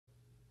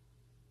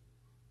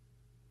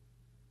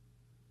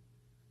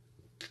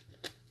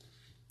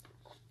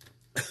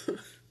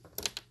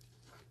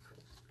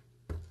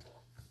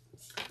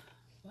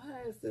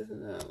Why is this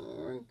not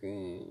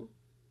working?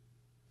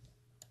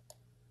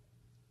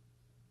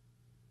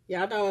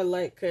 Y'all know it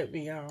like cut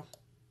me off.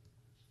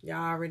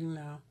 Y'all already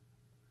know.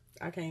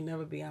 I can't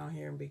never be on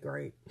here and be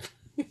great.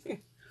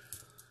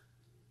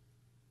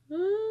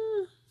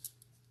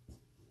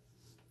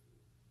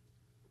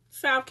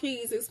 South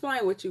Keys,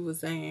 explain what you were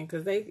saying,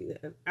 because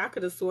I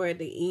could have swore at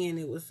the end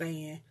it was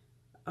saying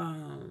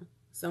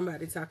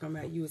somebody talking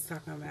about, you was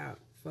talking about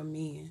for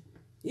men.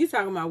 You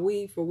talking about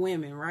weed for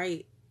women,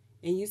 right?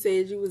 And you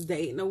said you was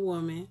dating a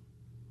woman.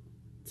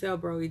 Tell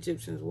bro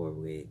Egyptians wore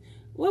wigs.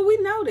 Well, we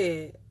know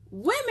that.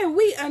 Women,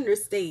 we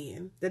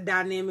understand the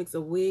dynamics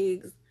of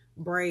wigs,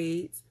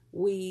 braids,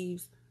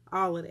 weaves,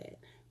 all of that.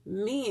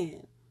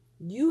 Men,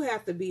 you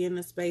have to be in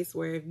a space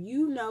where if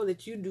you know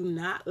that you do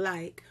not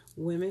like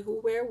women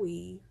who wear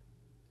weave,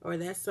 or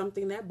that's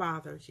something that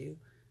bothers you,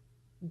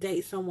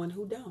 date someone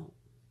who don't.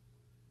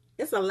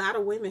 It's a lot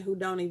of women who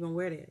don't even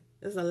wear that.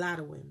 There's a lot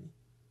of women.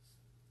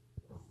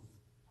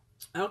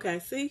 Okay,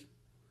 see,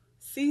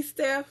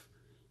 Steph,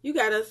 you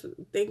got us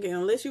thinking,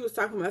 unless you was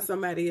talking about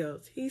somebody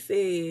else. He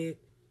said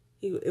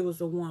it was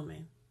a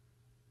woman.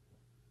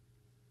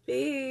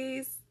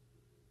 Peace.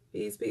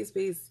 Peace, peace,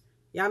 peace.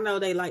 Y'all know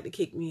they like to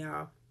kick me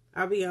off.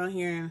 I'll be on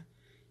here, and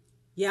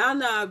y'all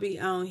know I'll be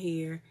on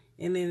here,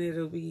 and then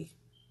it'll be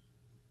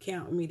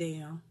counting me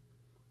down.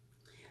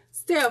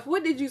 Steph,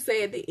 what did you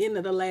say at the end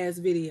of the last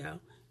video?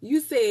 You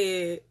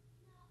said,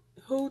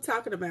 who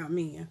talking about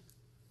men?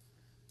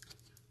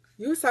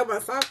 You was talking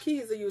about Soft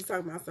Keys, or you was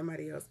talking about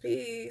somebody else?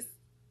 Peace.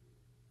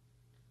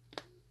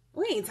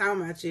 We ain't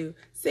talking about you.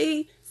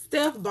 See,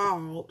 Steph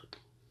bald.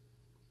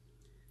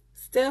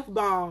 Steph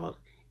bald.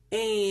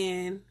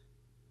 And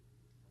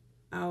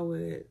I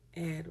would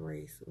add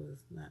race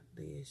was not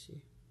the issue.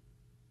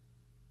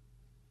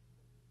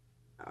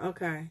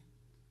 Okay.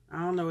 I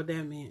don't know what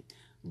that meant.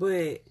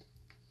 But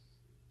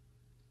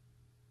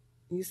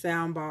you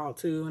sound bald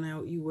too,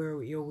 and you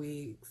wear your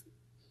wigs.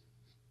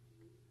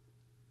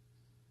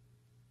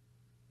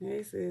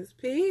 Hey sis,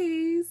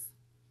 peace.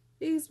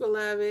 Peace,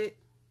 beloved.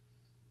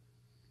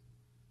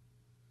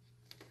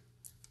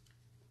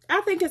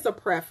 I think it's a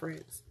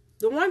preference.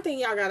 The one thing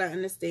y'all gotta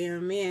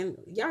understand, men,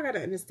 y'all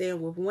gotta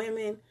understand with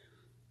women,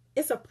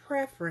 it's a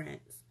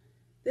preference.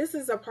 This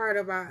is a part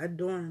of our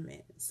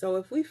adornment. So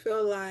if we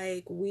feel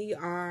like we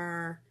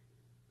are,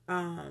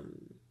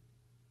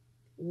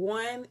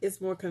 one,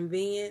 it's more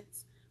convenient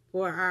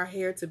for our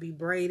hair to be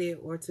braided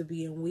or to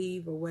be in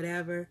weave or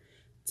whatever.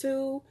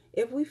 Two,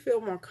 if we feel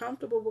more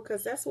comfortable,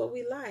 because that's what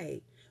we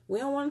like. We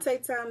don't want to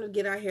take time to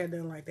get our hair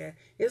done like that.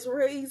 It's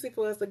real easy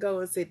for us to go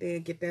and sit there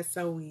and get that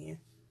sew in.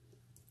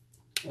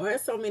 Well,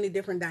 there's so many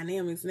different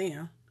dynamics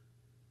now.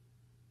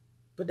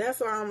 But that's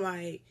why I'm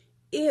like,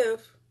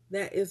 if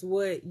that is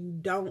what you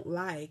don't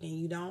like, and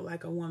you don't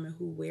like a woman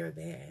who wear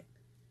that,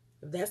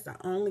 if that's the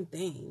only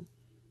thing,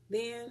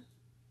 then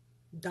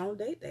don't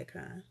date that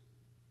kind.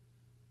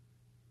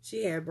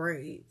 She had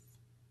braids.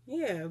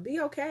 Yeah,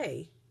 be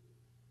okay.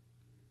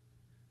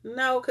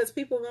 No, because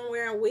people have been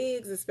wearing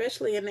wigs,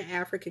 especially in the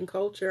African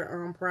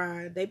culture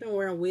pride. They've been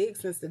wearing wigs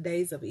since the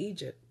days of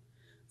Egypt.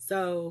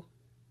 So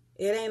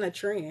it ain't a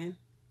trend.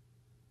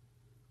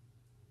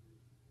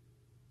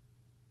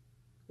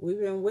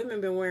 Women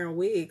been wearing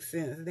wigs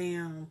since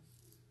damn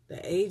the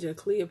age of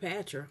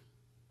Cleopatra.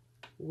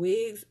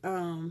 Wigs,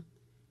 I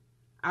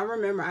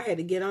remember I had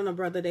to get on a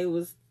brother. They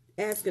was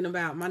asking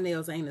about, my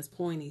nails ain't as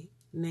pointy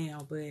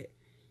now, but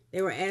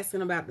they were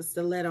asking about the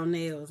stiletto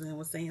nails and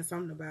was saying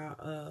something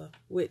about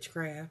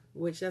witchcraft,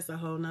 which that's a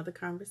whole nother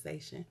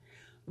conversation.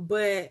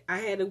 But I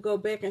had to go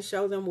back and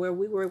show them where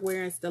we were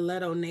wearing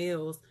stiletto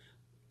nails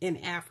in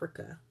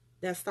Africa.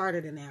 That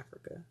started in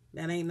Africa.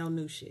 That ain't no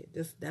new shit.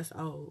 That's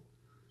old.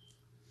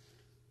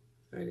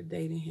 Started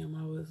dating him,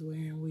 I was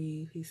wearing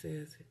weave. He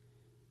says, if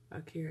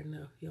I care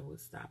enough, he would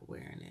stop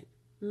wearing it.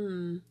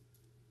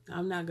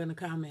 I'm not going to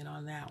comment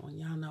on that one.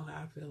 Y'all know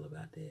how I feel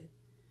about that.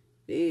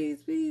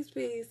 Peace, peace,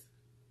 peace.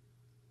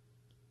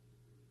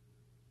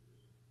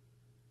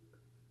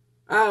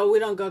 Oh, we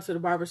don't go to the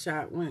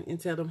barbershop and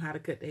tell them how to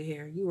cut their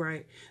hair. You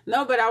right.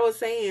 No, but I was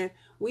saying,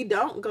 we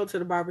don't go to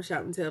the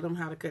barbershop and tell them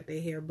how to cut their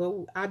hair.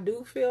 But I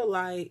do feel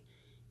like,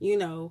 you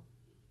know,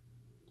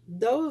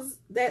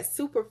 that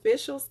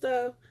superficial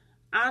stuff,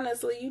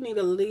 honestly, you need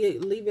to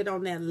leave it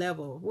on that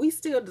level. We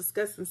still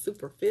discussing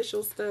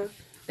superficial stuff.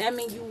 That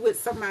means you with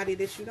somebody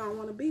that you don't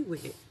want to be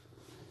with.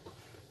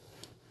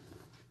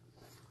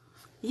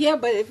 Yeah,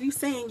 but if you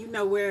saying you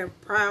know where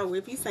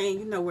if you saying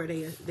you know where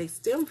they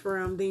stem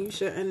from, then you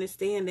should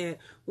understand that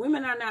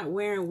women are not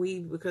wearing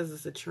weave because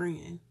it's a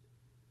trend.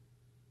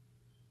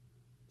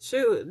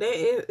 Shoot,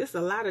 it's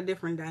a lot of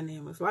different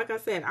dynamics. Like I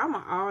said, I'm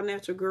an all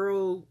natural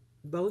girl,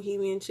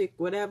 bohemian chick,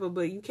 whatever.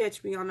 But you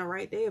catch me on the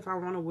right day if I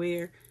want to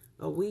wear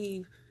a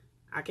weave.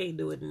 I can't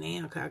do it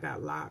now because I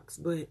got locks.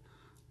 But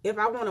if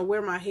I want to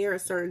wear my hair a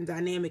certain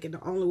dynamic, and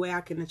the only way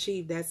I can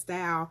achieve that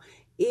style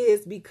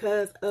is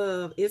because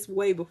of, it's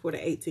way before the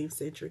 18th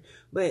century,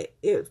 but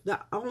the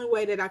only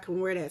way that I can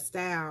wear that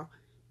style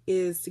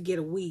is to get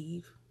a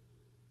weave.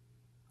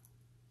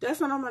 That's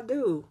what I'm gonna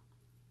do.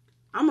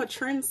 I'm a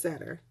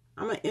trendsetter.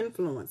 I'm an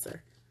influencer.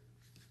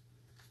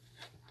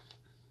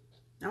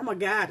 I'm a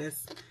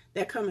goddess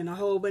that come in a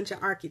whole bunch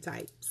of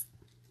archetypes.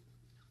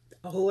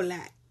 A whole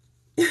lot.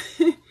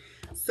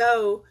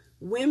 So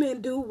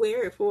women do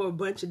wear it for a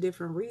bunch of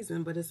different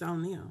reasons, but it's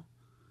on them.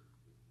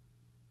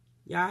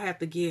 Y'all have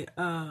to get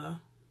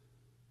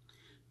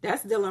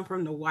that's dealing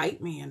from the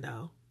white man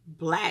though.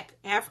 Black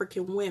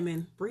African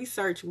women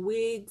research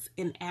wigs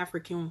in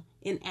Africa,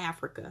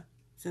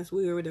 since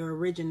we were the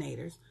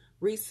originators.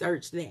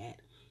 Research that.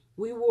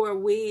 We wore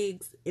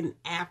wigs in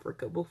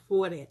Africa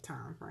before that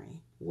time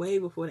frame. Way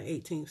before the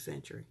 18th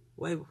century.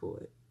 Way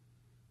before it.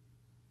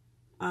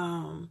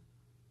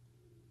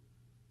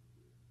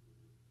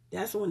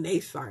 That's when they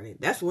started.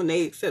 That's when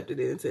they accepted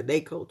it into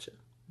their culture.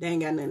 They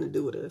ain't got nothing to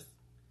do with us.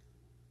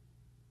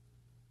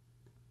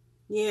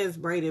 Yeah, it's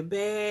braided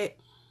back.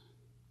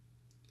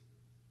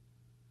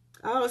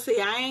 Oh,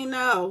 see, I ain't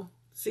know.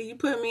 See, you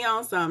put me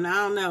on something. I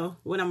don't know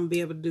what I'm going to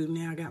be able to do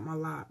now. I got my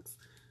locks.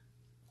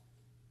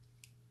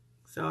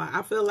 So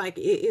I feel like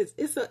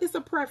it's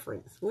a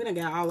preference. We done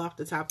got all off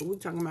the topic. We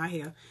talking about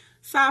hair.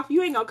 Soph,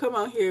 you ain't going to come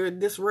on here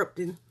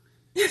disrupting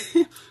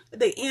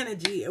the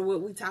energy of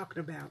what we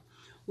talking about.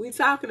 We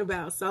talking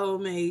about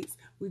soulmates.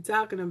 We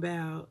talking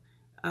about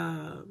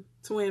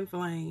twin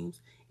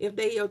flames. If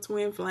they your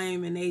twin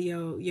flame and they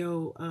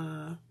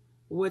your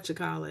what you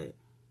call it?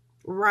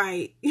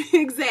 Right.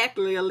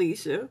 Exactly,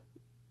 Alicia.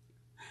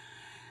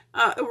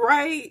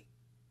 Right.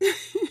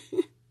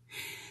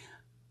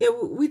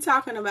 We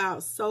talking about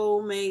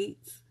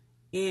soulmates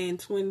and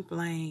twin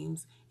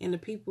flames and the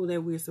people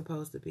that we're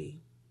supposed to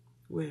be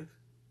with.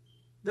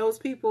 Those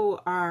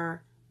people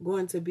are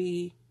going to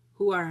be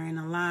who are in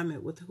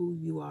alignment with who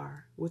you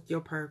are, with your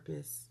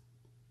purpose.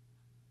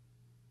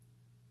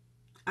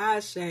 I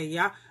say,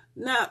 y'all,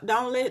 no,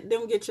 don't let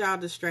them get y'all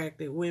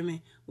distracted,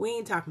 women. We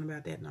ain't talking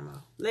about that no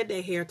more. Let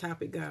that hair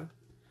topic go.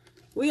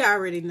 We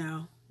already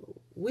know.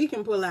 We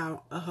can pull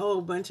out a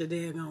whole bunch of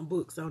daggone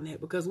books on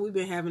that because we've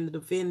been having to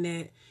defend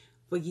that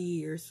for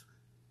years.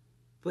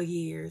 For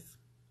years.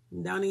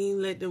 Don't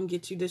even let them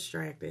get you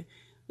distracted.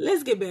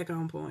 Let's get back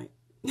on point.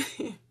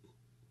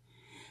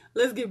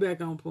 Let's get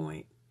back on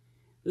point.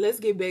 Let's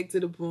get back to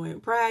the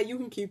point. Pride, you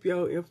can keep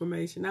your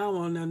information. I don't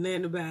want to know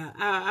nothing about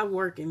it. I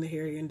work in the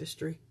hair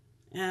industry.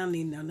 I don't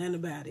need to know nothing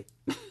about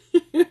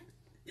it.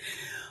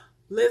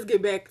 Let's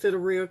get back to the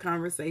real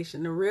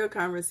conversation. The real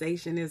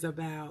conversation is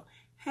about,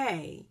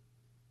 hey,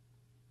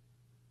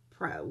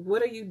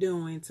 what are you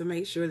doing to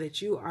make sure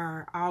that you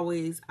are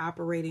always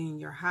operating in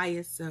your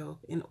highest self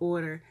in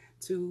order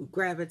to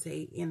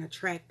gravitate and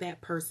attract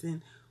that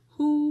person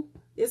who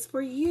is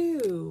for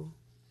you?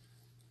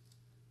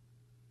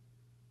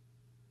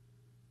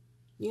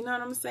 You know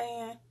what I'm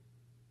saying?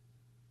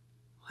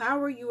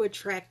 How are you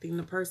attracting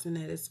the person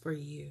that is for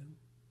you?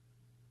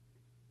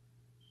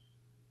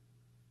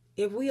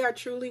 If we are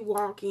truly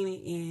walking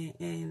in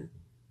and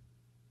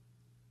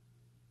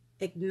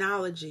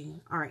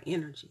acknowledging our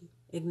energy,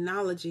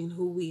 acknowledging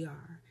who we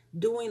are,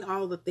 doing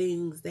all the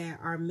things that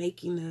are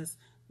making us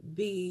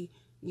be,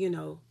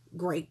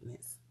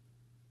 greatness,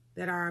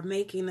 that are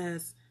making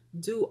us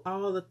do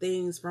all the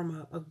things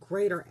from a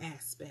greater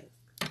aspect,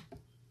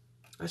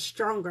 a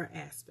stronger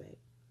aspect,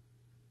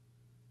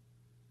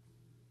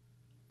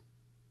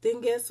 then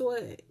guess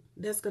what?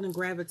 That's going to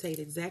gravitate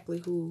exactly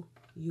who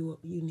you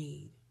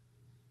need.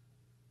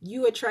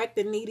 You attract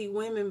the needy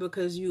women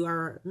because you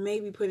are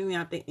maybe putting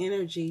out the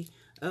energy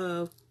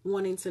of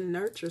wanting to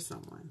nurture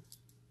someone.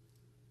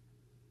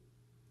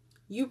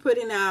 You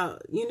putting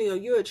out,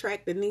 you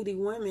attract the needy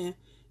women,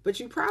 but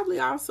you probably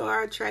also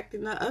are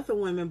attracting the other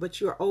women, but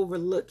you're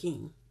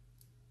overlooking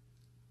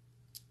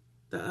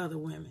the other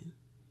women.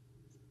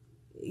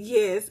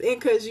 Yes, and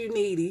because you're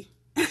needy.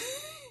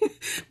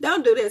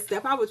 Don't do that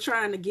stuff. I was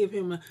trying to give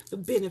him the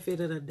benefit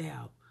of the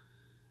doubt.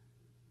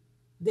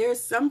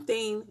 There's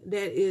something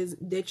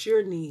that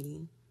you're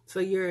needing, so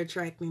you're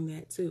attracting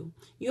that too.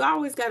 You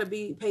always got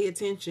to pay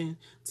attention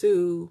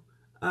to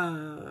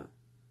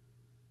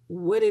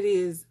what it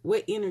is,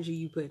 what energy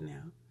you putting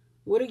out.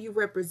 What are you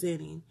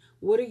representing?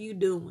 What are you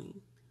doing?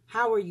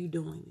 How are you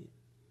doing it?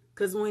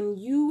 Because when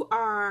you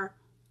are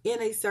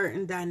in a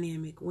certain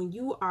dynamic, when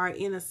you are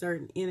in a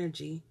certain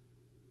energy,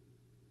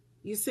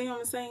 you see what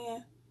I'm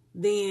saying?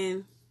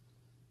 Then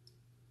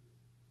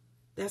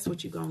that's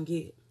what you're going to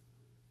get.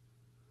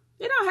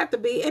 It don't have to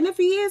be. And if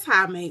he is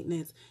high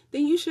maintenance,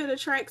 then you should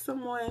attract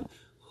someone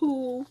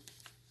who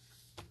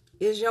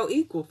is your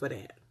equal for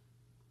that.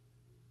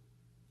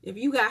 If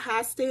you got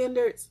high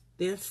standards,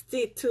 then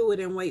stick to it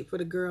and wait for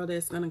the girl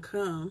that's going to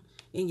come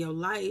in your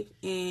life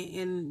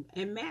and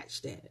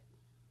match that.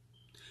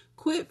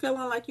 Quit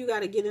feeling like you got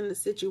to get into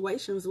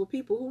situations with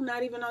people who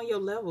not even on your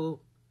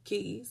level,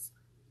 keys.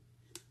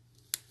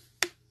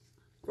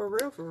 For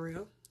real, for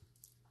real.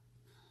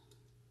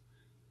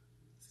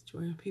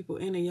 When people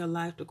enter your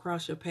life to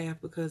cross your path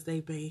because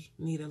they may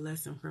need a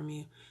lesson from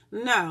you.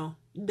 No,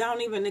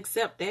 don't even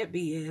accept that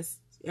BS,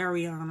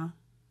 Ariana.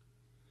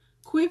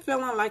 Quit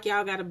feeling like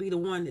y'all got to be the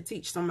one to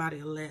teach somebody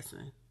a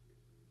lesson.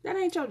 That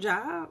ain't your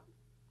job.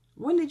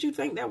 When did you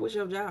think that was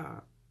your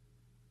job?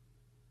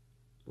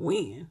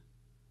 When?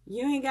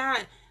 You ain't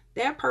got,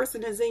 that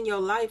person is in your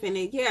life, and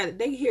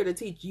they here to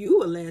teach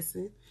you a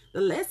lesson.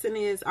 The lesson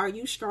is, are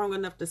you strong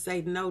enough to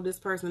say, no, this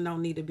person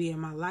don't need to be in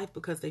my life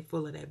because they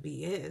full of that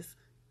BS?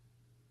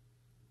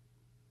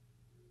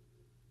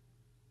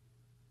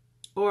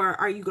 Or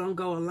are you going to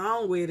go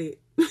along with it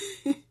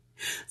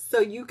so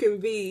you can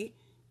be,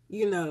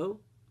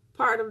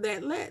 part of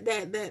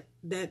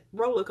that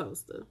roller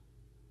coaster?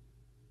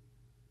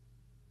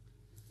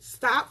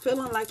 Stop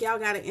feeling like y'all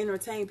got to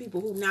entertain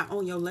people who not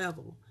on your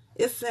level.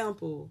 It's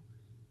simple.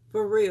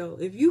 For real.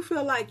 If you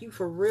feel like you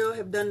for real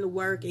have done the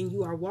work and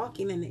you are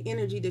walking in the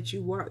energy that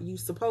you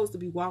supposed to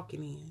be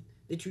walking in,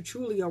 that you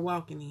truly are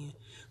walking in,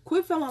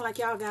 quit feeling like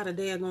y'all got a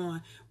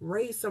daggone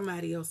raise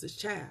somebody else's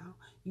child.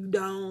 You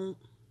don't.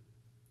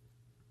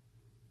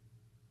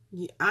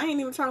 I ain't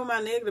even talking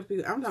about negative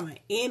people. I'm talking about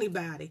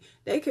anybody.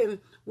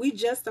 We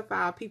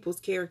justify people's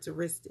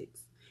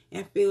characteristics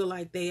and feel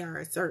like they are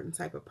a certain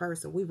type of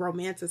person. We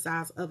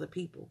romanticize other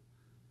people.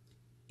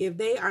 If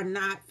they are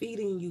not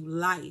feeding you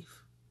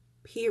life,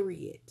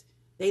 period.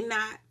 They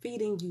not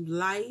feeding you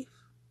life,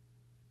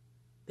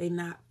 they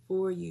not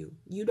for you.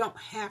 You don't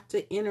have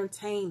to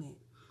entertain it.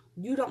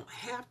 You don't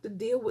have to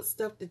deal with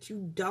stuff that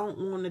you don't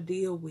want to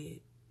deal with.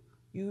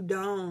 You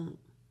don't.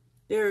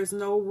 There is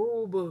no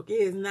rule book. It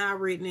is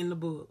not written in the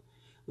book.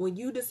 When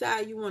you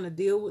decide you want to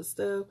deal with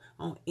stuff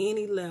on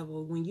any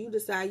level, when you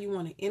decide you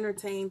want to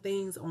entertain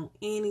things on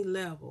any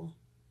level,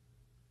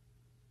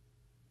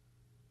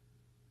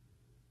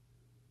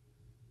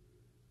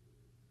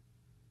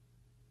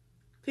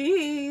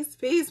 peace,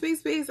 peace,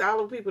 peace, peace.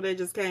 All the people that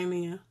just came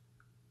in.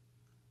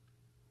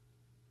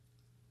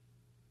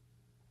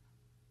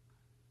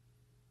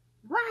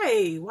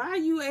 Right. Why are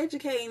you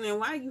educating and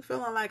why are you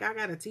feeling like I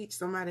got to teach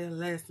somebody a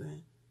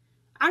lesson?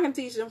 I can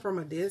teach them from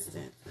a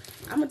distance.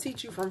 I'm going to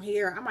teach you from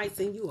here. I might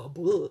send you a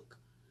book.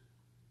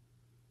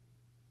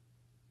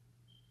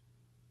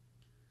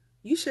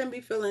 You shouldn't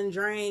be feeling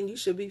drained. You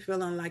should be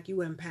feeling like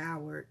you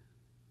empowered.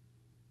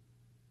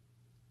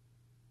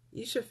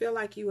 You should feel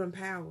like you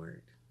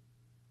empowered.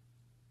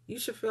 You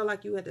should feel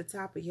like you at the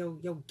top of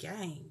your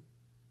game.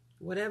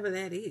 Whatever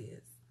that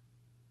is.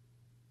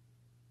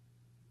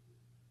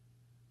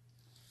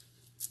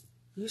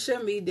 You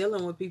shouldn't be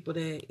dealing with people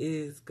that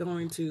is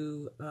going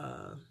to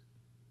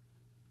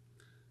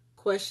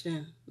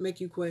make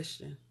you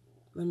question.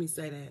 Let me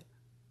say that.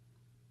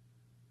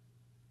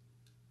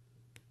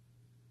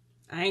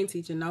 I ain't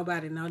teaching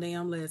nobody no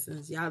damn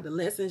lessons. Y'all, the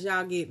lessons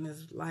y'all getting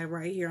is like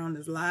right here on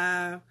this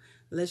live.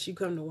 Unless you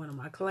come to one of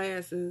my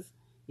classes,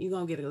 you're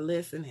going to get a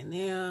lesson in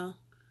there.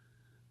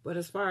 But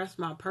as far as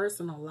my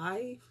personal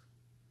life,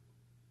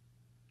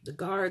 the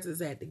guards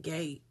is at the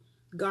gate.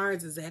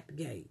 Guards is at the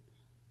gate.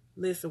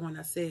 Listen, when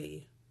I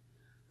say,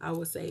 I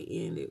would say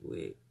end it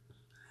with,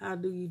 how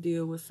do you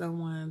deal with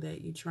someone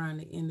that you're trying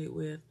to end it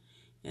with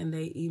and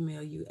they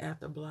email you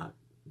after block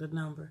the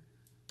number?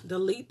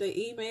 Delete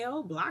the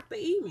email, block the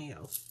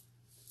email.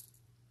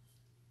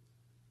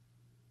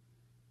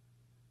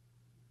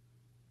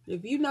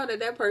 If you know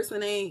that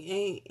person ain't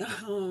it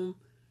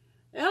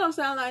don't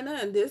sound like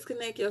nothing,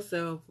 disconnect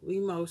yourself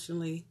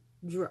emotionally,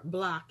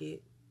 block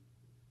it.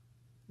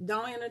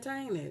 Don't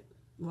entertain it.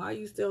 Why are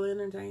you still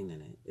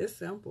entertaining it? It's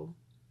simple.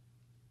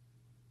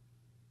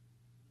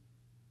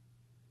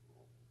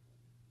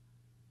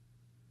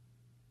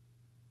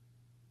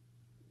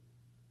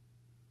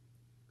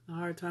 A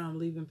hard time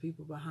leaving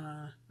people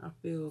behind. I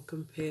feel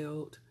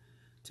compelled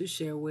to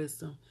share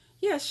wisdom.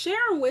 Yeah,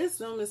 sharing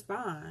wisdom is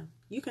fine.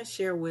 You can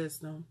share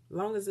wisdom as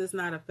long as it's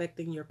not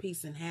affecting your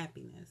peace and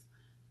happiness.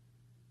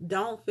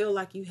 Don't feel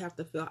like you have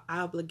to feel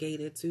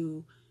obligated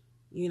to,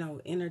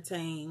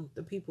 entertain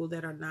the people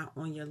that are not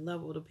on your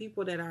level. The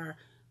people that are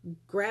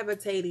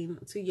gravitating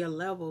to your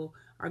level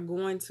are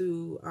going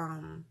to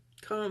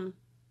come.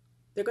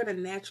 They're going to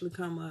naturally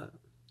come up.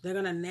 You're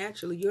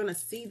going to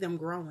see them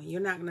growing.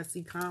 You're not going to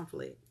see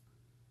conflict.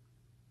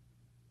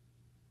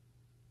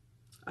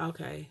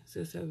 Okay,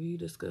 sis, have you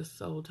discussed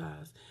soul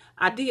ties?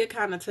 I did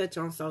kind of touch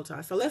on soul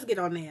ties. So let's get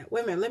on that.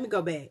 Wait a minute, let me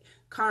go back.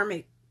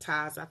 Karmic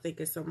ties, I think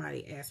is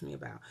somebody asked me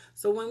about.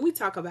 So when we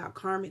talk about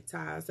karmic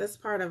ties, that's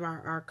part of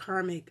our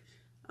karmic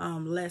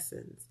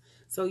lessons.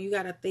 So you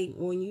got to think,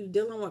 when you're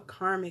dealing with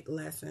karmic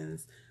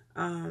lessons,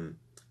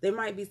 there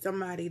might be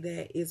somebody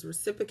that is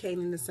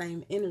reciprocating the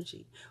same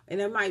energy. And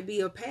there might be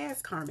a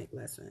past karmic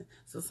lesson.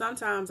 So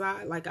sometimes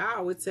I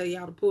always tell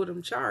y'all to pull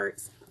them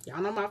charts. Y'all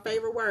know my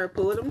favorite word,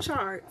 pull them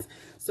charts.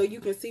 So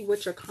you can see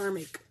what your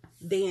karmic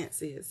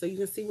dance is. So you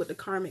can see what the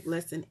karmic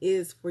lesson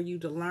is for you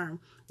to learn.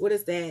 What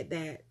is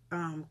that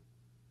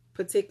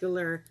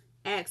particular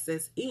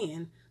access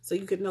in? So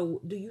you can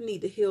know, do you need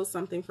to heal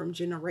something from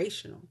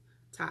generational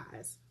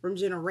ties, from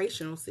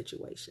generational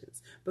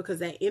situations, because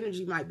that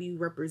energy might be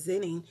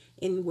representing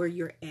in where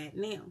you're at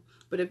now.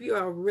 But if you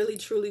are really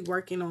truly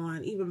working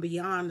on even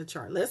beyond the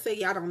chart, let's say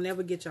y'all don't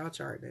never get y'all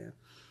chart down.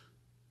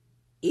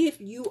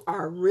 If you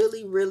are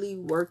really, really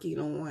working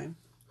on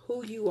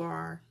who you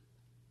are,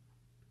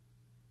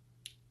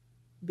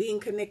 being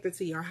connected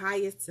to your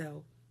highest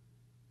self,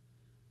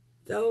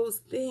 those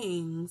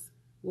things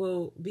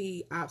will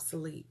be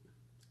obsolete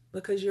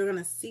because you're going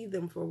to see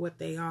them for what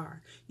they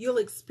are. You'll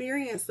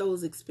experience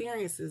those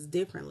experiences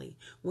differently.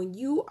 When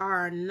you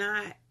are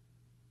not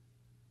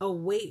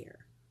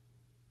aware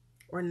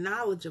or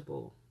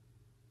knowledgeable,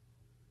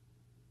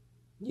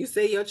 you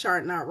say your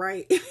chart not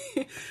right.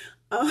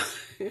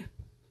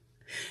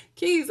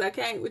 Keys, I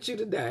can't with you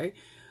today.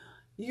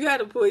 You got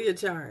to pull your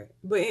chart.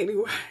 But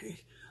anyway,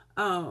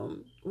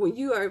 when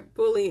you are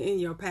fully in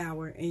your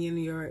power and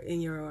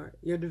in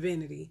your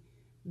divinity,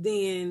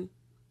 then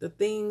the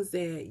things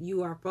that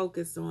you are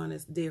focused on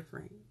is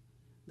different.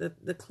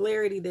 The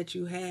clarity that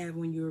you have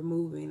when you're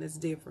moving is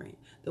different.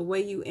 The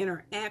way you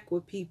interact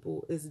with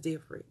people is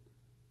different.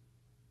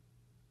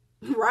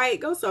 Right?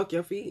 Go soak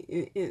your feet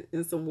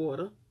in some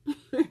water.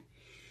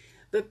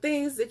 The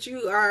things that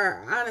you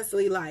are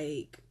honestly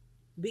like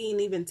being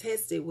even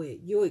tested with,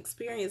 you'll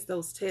experience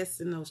those tests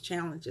and those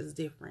challenges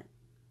different.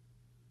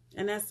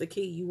 And that's the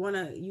key. You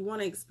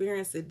wanna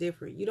experience it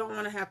different. You don't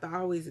want to have to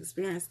always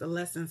experience the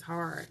lessons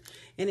hard.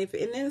 And then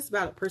it's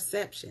about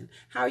perception.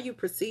 How are you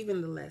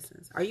perceiving the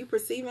lessons? Are you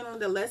perceiving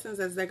the lessons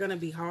as they're gonna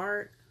be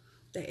hard?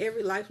 That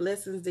every life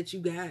lessons that you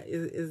got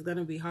is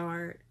gonna be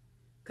hard?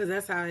 Because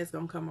that's how it's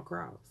gonna come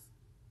across.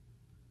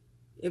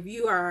 If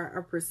you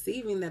are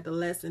perceiving that the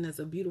lesson is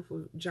a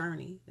beautiful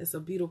journey, it's a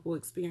beautiful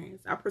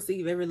experience. I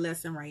perceive every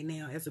lesson right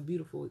now as a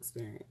beautiful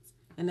experience.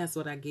 And that's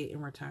what I get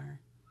in return.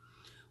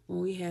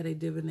 When we had a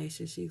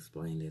divination, she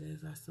explained it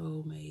as our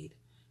soul made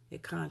a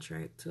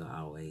contract to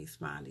always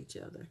find each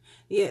other.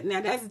 Yeah,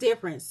 now that's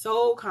different.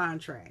 Soul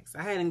contracts.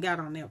 I hadn't got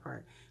on that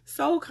part.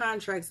 Soul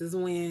contracts is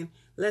when,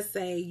 let's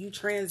say, you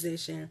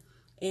transition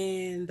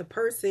and the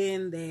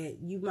person that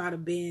you might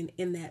have been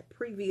in that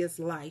previous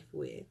life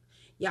with,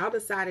 y'all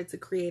decided to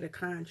create a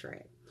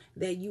contract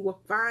that you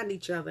will find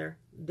each other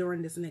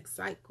during this next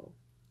cycle.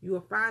 You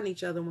will find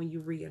each other when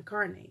you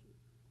reincarnate.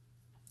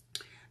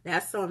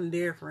 That's something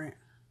different.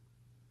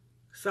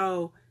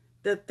 So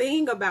the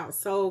thing about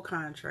soul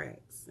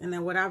contracts, and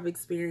then what I've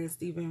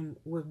experienced even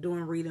with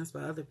doing readings for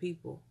other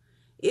people,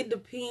 it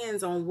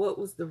depends on what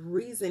was the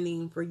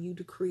reasoning for you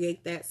to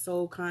create that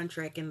soul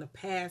contract in the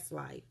past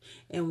life.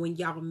 And when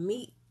y'all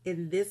meet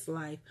in this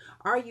life,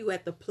 are you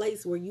at the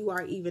place where you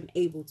are even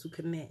able to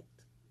connect?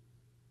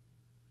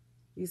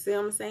 You see what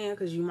I'm saying?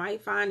 Because you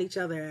might find each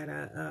other at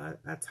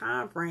a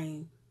time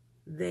frame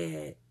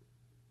that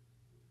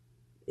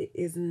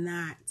is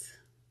not,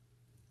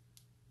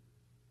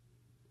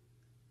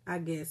 I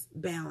guess,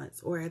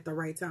 balanced or at the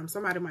right time.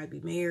 Somebody might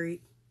be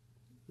married.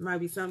 Might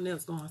be something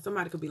else going on.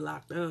 Somebody could be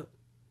locked up.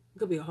 It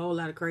could be a whole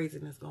lot of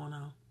craziness going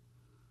on.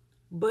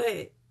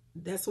 But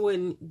that's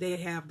when they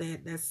have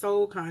that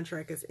soul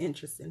contract is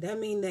interesting. That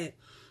means that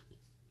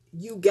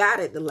you got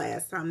it the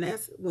last time.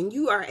 That's when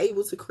you are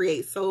able to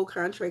create soul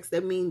contracts.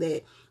 That means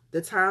that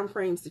the time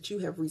frames that you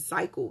have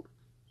recycled,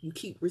 you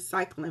keep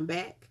recycling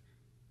back.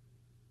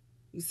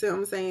 You see what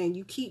I'm saying?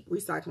 You keep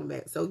recycling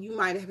back. So you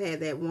might have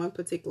had that one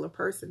particular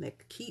person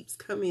that keeps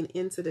coming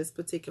into this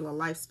particular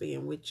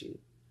lifespan with you,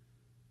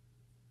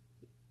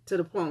 to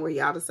the point where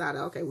y'all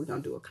decided, okay, we're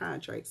going to do a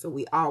contract. So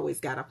we always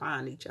got to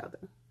find each other.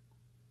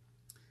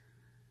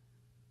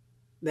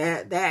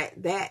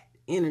 That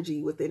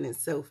energy within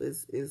itself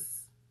is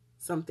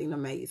something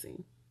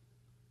amazing.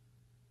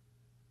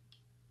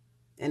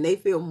 And they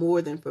feel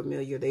more than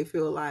familiar. They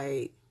feel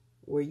like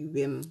where you've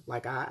been,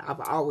 like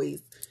I've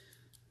always,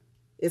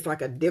 it's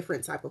like a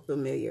different type of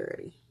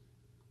familiarity.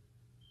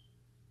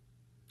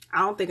 I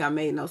don't think I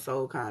made no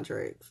soul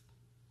contracts.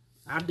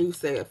 I do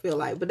say I feel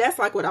like, but that's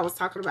like what I was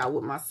talking about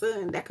with my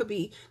son. That could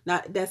be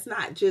not, that's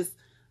not just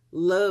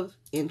love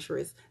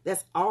interest.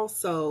 That's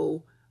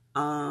also,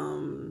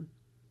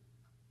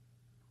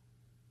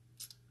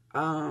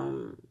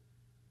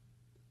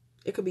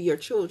 it could be your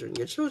children.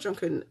 Your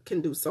children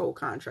can do soul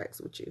contracts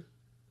with you.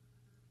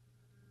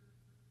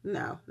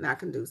 No, not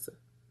conducive.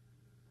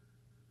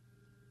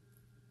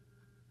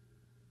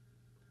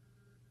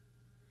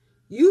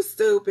 You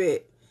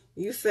stupid.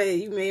 You say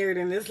you married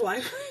in this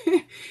life.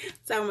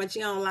 Talking about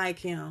you don't like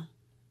him.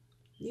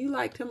 You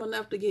liked him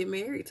enough to get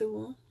married to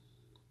him.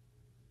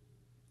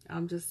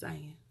 I'm just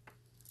saying.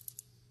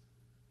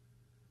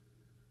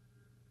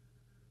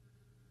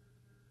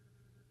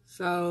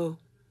 So,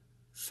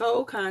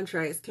 soul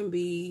contracts can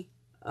be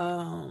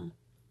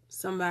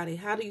somebody.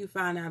 How do you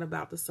find out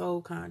about the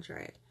soul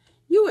contract?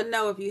 You would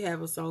know if you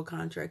have a soul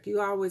contract.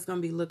 You're always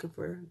going to be looking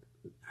for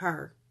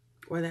her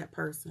or that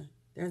person.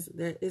 And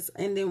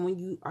then when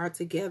you are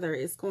together,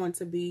 it's going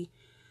to be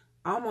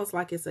almost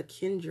like it's a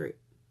kindred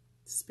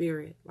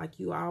spirit. Like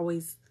you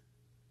always,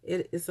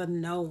 it's a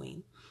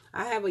knowing.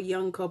 I have a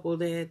young couple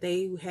that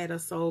they had a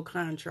soul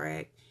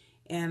contract,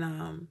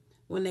 and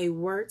when they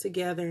were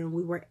together and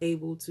we were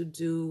able to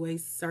do a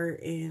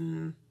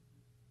certain,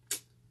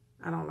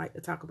 I don't like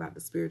to talk about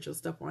the spiritual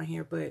stuff on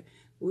here, but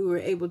we were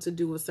able to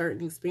do a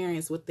certain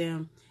experience with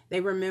them.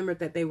 They remembered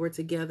that they were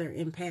together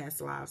in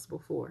past lives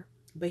before,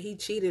 but he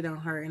cheated on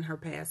her in her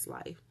past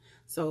life.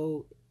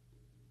 So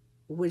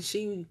when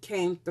she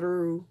came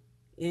through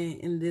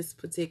in this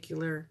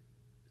particular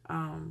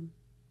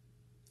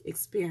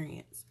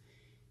experience.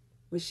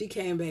 When she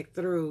came back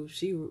through,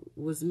 she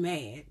was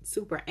mad,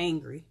 super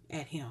angry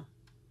at him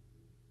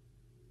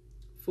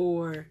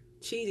for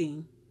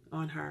cheating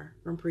on her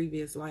from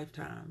previous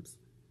lifetimes.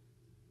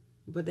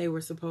 But they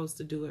were supposed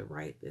to do it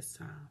right this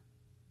time.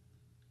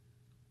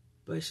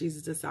 But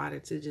she's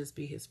decided to just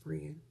be his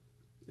friend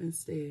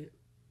instead.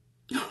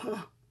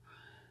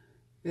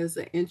 It's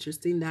an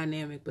interesting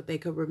dynamic, but they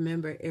could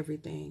remember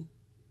everything.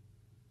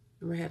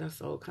 Never had a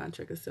soul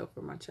contract except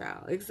for my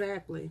child.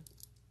 Exactly.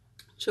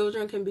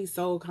 Children can be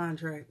soul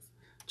contracts.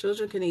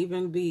 Children can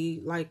even be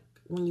like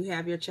when you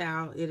have your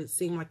child, it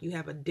seems like you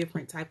have a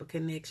different type of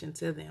connection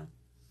to them.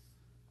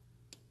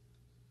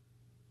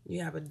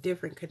 You have a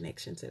different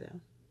connection to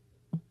them.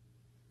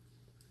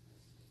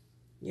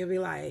 You'll be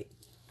like,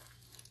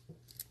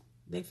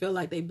 they feel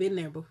like they've been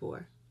there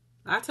before.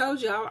 I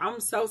told you, I'm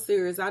so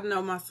serious. I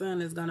know my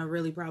son is going to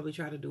really probably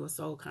try to do a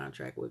soul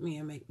contract with me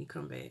and make me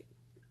come back.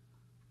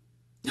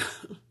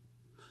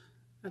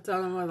 I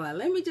told him, I was like,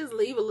 let me just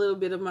leave a little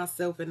bit of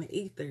myself in the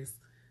ethers.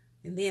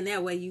 And then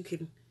that way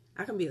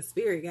I can be a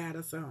spirit guide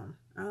or something.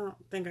 I don't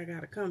think I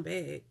got to come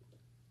back.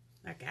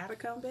 I got to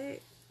come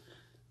back.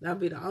 That'll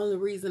be the only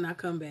reason I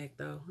come back,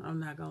 though. I'm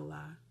not going to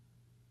lie.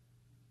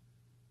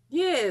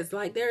 Yes,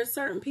 like there are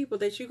certain people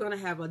that you're going to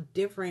have a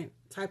different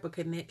type of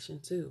connection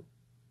to.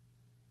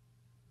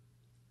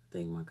 I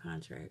think my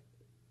contract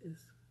is...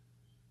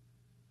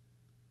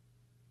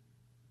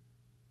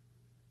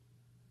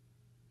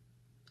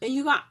 And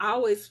you're going to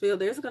always feel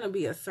there's going to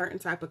be a certain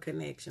type of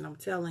connection, I'm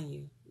telling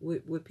you,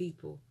 with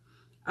people.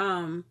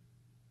 So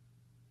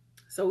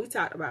we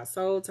talked about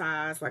soul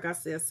ties. Like I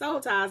said, soul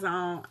ties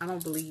I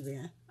don't believe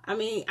in. I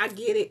mean, I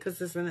get it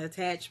because it's an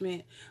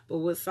attachment. But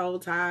with soul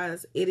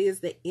ties, it is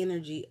the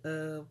energy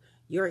of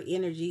your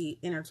energy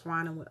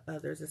intertwining with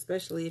others,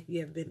 especially if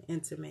you have been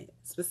intimate.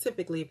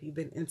 Specifically, if you've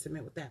been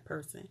intimate with that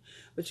person.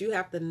 But you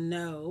have to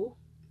know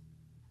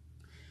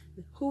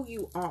who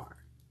you are.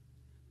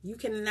 You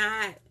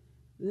cannot...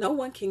 No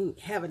one can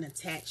have an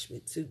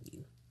attachment to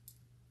you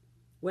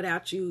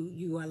without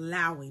you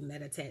allowing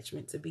that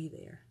attachment to be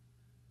there.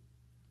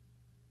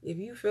 If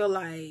you feel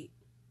like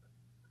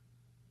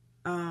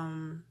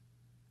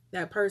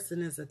that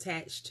person is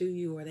attached to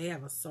you or they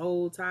have a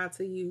soul tie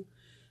to you,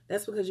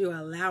 that's because you're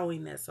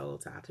allowing that soul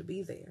tie to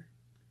be there.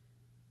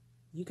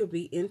 You could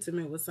be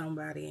intimate with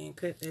somebody and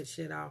cut that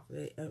shit off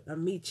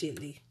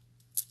immediately.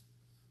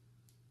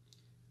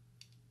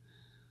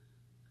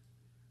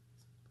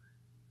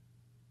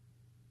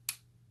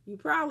 You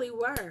probably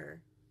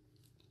were.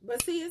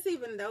 But see, it's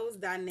even those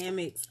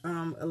dynamics,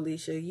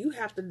 Alicia. You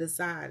have to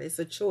decide. It's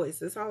a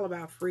choice. It's all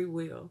about free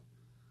will.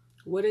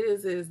 What it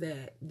is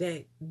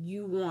that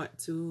you want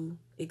to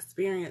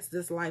experience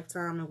this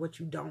lifetime and what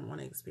you don't want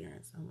to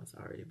experience. I must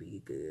already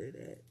be good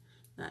at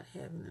not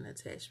having an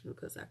attachment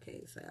because I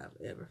can't say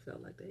I've ever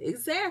felt like that.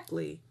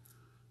 Exactly.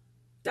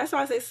 That's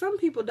why I say some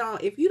people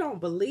don't. If you don't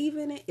believe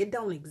in it, it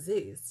don't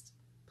exist.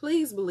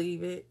 Please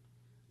believe it.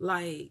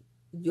 Like...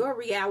 Your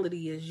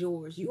reality is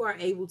yours. You are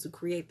able to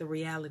create the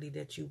reality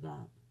that you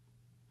want.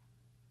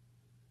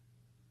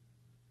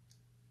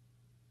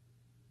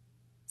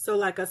 So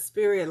like a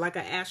spirit, like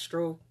an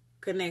astral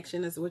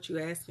connection is what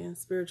you're asking.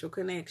 Spiritual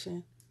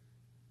connection.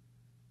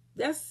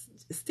 That's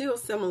still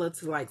similar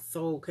to like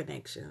soul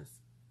connections,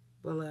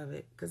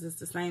 beloved. Because it's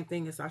the same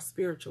thing as our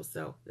spiritual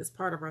self. It's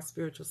part of our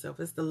spiritual self.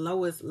 It's the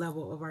lowest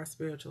level of our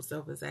spiritual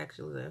self. Is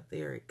actually the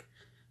etheric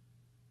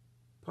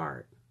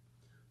part.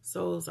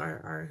 Souls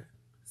are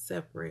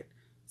separate,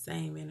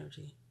 same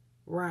energy.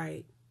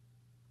 Right.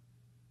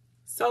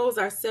 Souls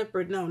are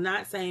separate. No,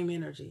 not same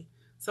energy.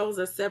 Souls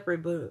are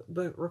separate,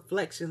 but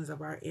reflections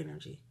of our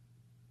energy.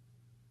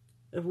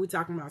 If we're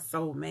talking about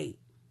soulmate.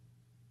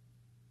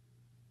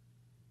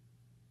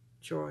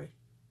 Troy.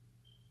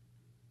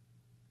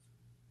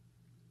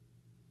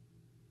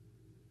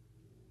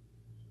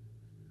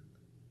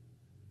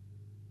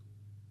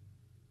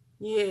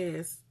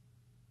 Yes.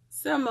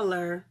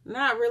 Similar.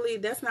 Not really.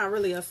 That's not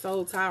really a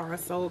soul tie or a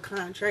soul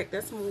contract.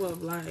 That's more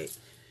of like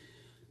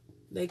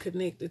they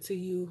connected to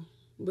you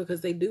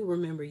because they do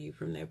remember you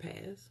from their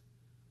past.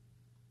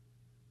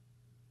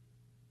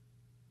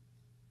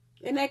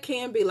 And that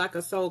can be like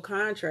a soul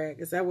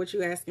contract. Is that what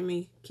you're asking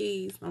me,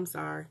 Keys? I'm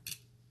sorry.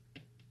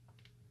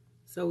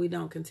 So we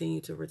don't continue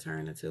to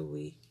return until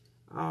we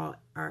all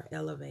are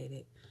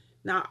elevated.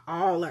 Not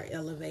all are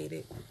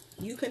elevated.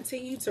 You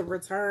continue to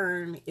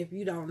return if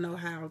you don't know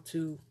how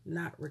to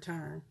not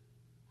return.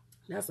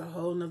 That's a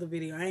whole nother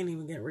video. I ain't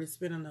even getting ready to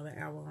spend another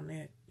hour on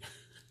that.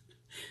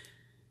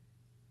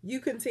 You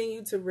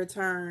continue to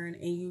return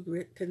and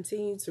you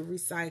continue to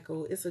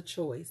recycle. It's a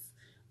choice.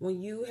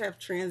 When you have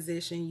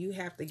transition, you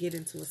have to get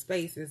into a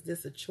space. Is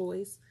this a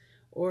choice?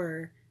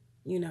 Or,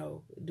 you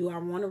know, do I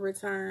want to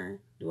return?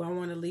 Do I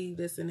want to leave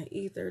this in the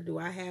ether? Do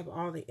I have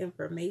all the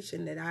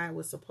information that I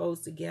was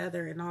supposed to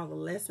gather and all the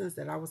lessons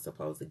that I was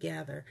supposed to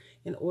gather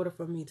in order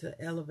for me to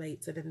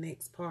elevate to the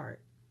next part?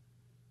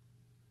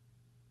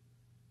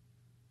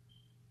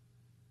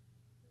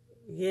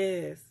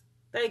 Yes.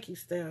 Thank you,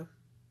 Steph.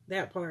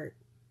 That part.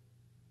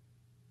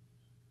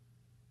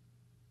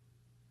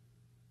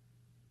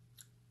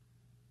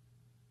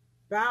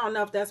 But I don't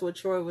know if that's what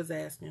Troy was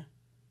asking.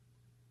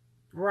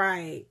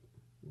 Right.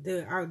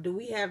 Do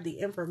we have the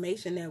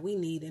information that we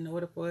need in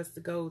order for us to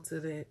go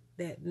to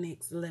that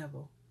next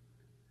level?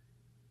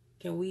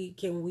 Can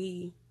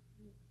we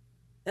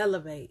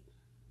elevate?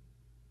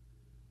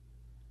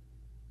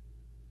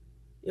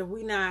 If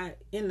we not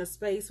in the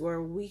space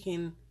where we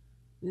can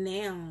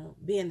now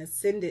be an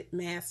ascended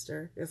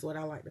master, is what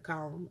I like to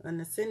call them, an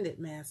ascended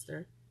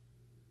master,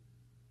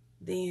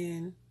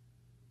 then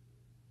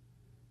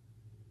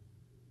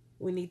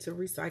we need to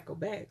recycle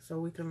back so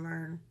we can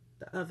learn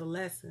the other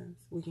lessons.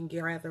 We can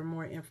gather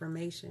more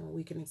information.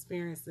 We can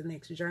experience the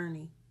next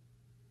journey.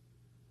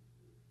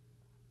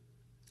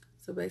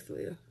 So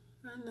basically,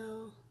 I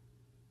know.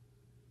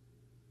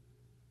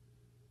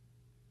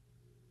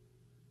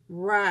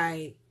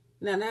 Right.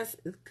 Now that's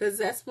because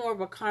that's more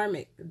of a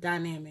karmic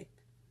dynamic.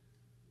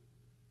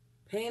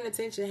 Paying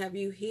attention, have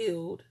you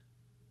healed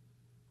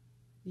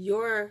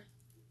your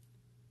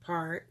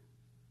part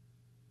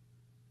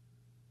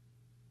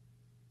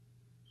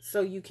so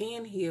you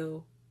can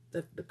heal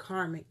the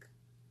karmic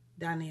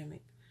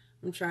dynamic?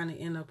 I'm trying to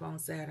end up on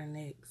Saturn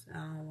next. I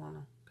don't want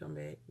to come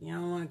back. You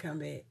don't want to come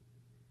back.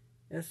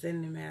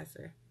 Ascending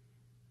Master.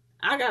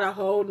 I got a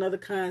whole nother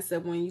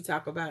concept when you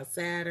talk about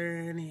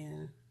Saturn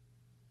and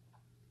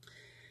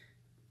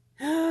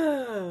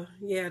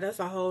yeah, that's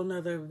a whole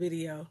nother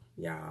video,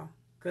 y'all.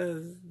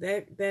 Cause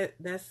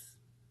that's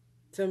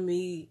to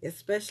me,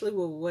 especially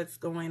with what's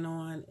going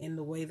on in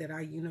the way that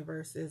our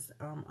universe is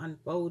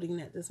unfolding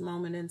at this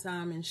moment in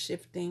time and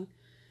shifting.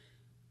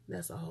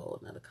 That's a whole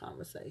nother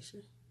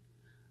conversation.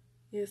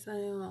 Yes, I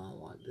don't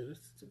want this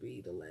to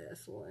be the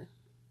last one.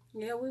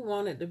 Yeah, we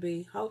want it to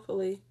be.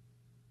 Hopefully,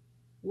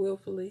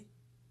 willfully.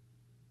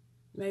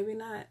 Maybe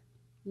not.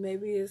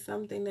 Maybe it's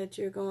something that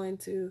you're going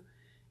to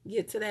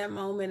get to that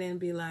moment and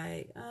be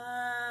like,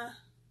 I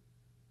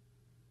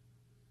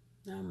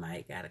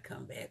might gotta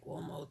come back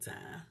one more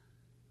time.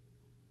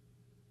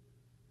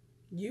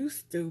 You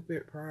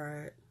stupid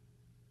pride.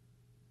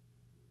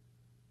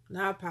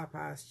 Not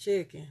Popeye's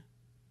chicken.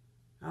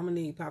 I'm gonna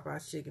need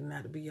Popeye's chicken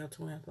not to be your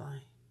twin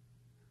flame.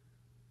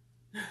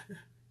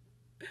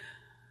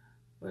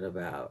 What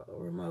about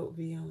remote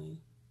viewing?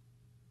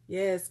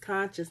 Yes,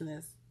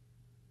 consciousness.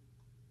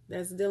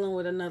 That's dealing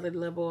with another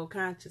level of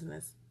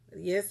consciousness.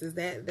 Yes, is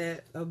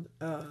that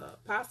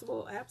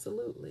possible?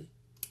 Absolutely.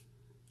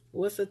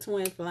 What's a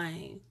twin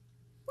flame?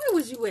 Where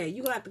was you at?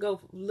 You gonna have to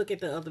go look at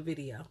the other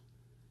video.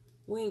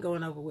 We ain't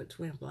going over what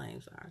twin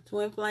flames are.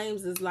 Twin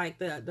flames is like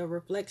the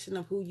reflection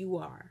of who you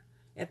are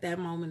at that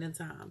moment in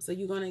time. So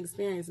you're going to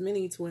experience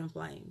many twin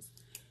flames.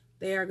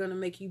 They are going to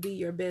make you be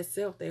your best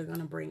self. They're going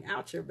to bring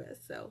out your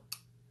best self.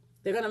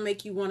 They're going to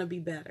make you want to be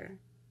better.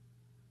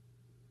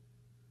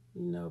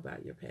 You know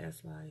about your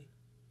past life.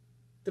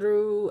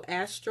 Through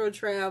astral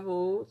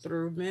travel,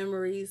 through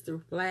memories,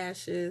 through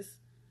flashes,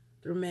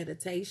 through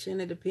meditation.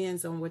 It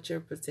depends on what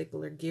your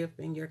particular gift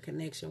and your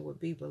connection would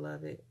be,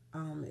 beloved.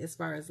 As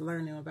far as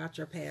learning about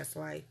your past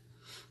life.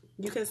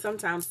 You can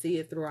sometimes see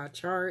it through our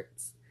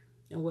charts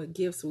and what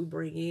gifts we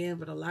bring in,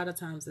 but a lot of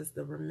times it's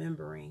the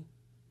remembering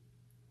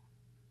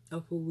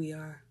of who we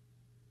are.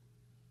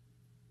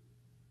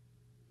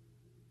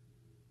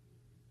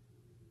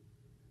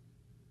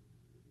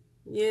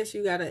 Yes,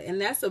 you gotta, and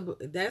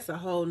that's a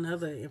whole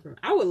nother information.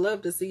 I would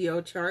love to see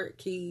your chart,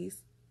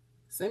 Keys.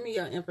 Send me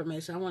your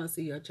information. I want to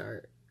see your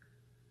chart.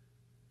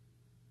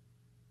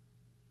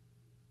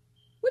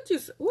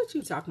 What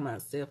you talking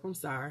about, Steph? I'm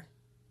sorry.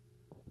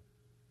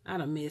 I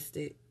done missed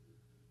it.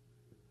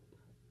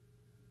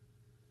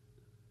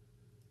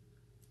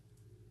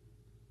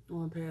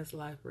 On past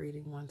life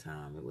reading one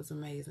time. It was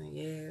amazing.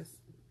 Yes.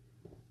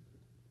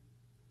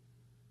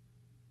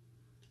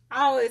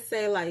 I always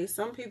say, like,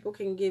 some people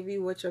can give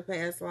you what your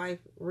past life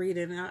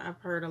reading.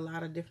 I've heard a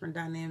lot of different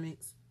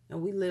dynamics.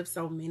 And we live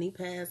so many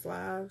past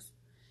lives.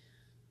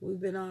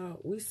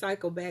 We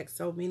cycle back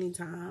so many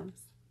times.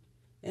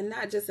 And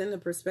not just in the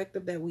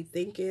perspective that we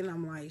think in.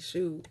 I'm like,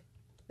 shoot,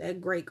 that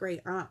great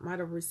aunt might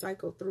have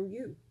recycled through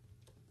you.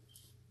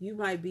 You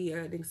might be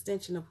an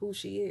extension of who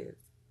she is.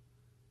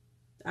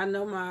 I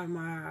know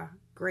my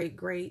great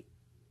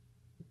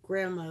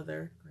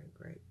grandmother,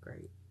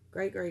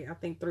 great, I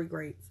think 3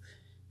 greats.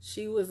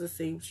 She was a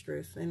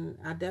seamstress, and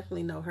I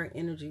definitely know her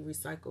energy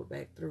recycled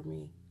back through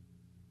me.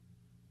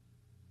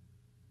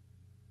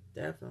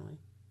 Definitely.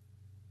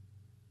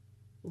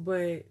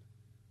 But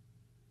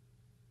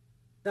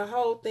the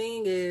whole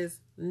thing is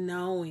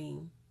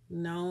knowing.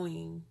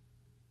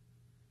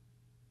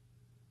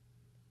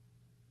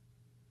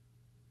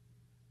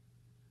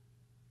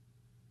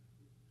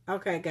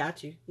 Okay,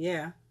 got you.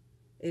 Yeah,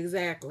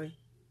 exactly.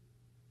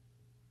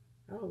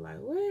 I was like,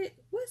 what?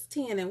 What's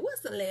 10 and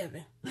what's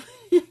 11?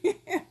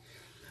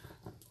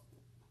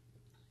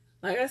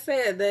 Like I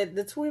said,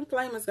 the twin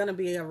flame is going to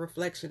be a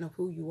reflection of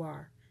who you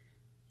are.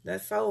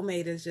 That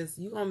soulmate is just,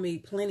 you're going to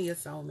meet plenty of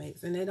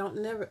soulmates. And they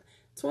don't never,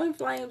 twin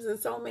flames and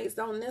soulmates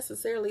don't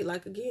necessarily,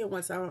 like again,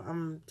 once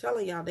I'm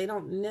telling y'all, they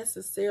don't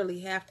necessarily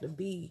have to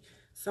be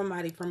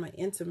somebody from an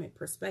intimate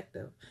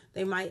perspective.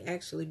 They might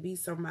actually be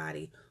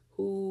somebody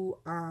who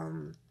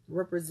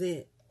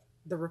represent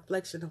the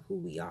reflection of who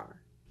we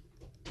are.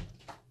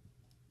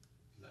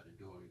 Let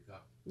the door go.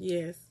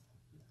 Yes.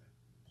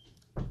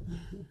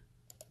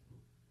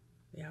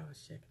 Yeah, I was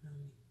checking on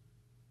me.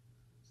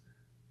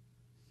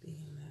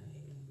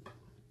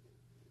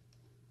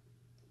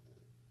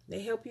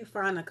 They help you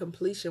find a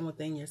completion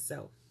within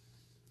yourself.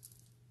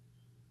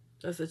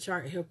 Does the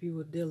chart help you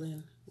with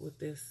dealing with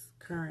this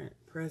current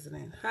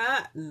president?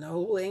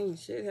 No, ain't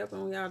shit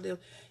helping when y'all deal.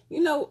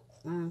 You know,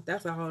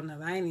 that's a whole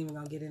nother. I ain't even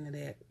gonna get into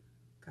that.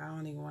 I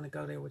don't even want to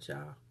go there with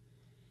y'all.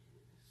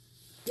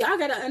 Y'all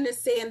gotta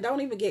understand, don't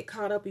even get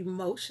caught up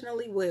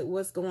emotionally with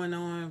what's going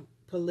on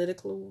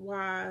political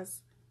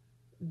wise.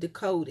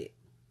 Decode it.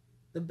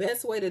 The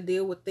best way to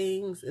deal with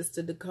things is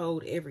to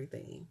decode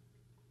everything.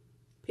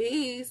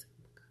 Peace.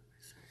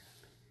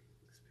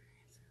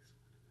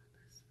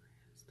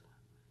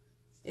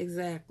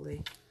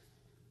 Exactly.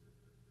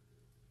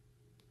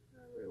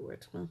 Where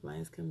twin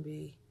flames can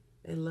be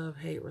a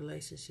love-hate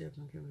relationship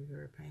and can be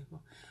very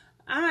painful.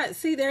 I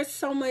see there's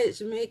so much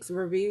mixed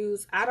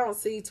reviews. I don't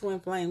see twin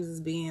flames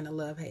as being a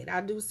love-hate. I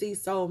do see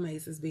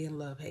soulmates as being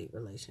love-hate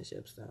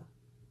relationships, though.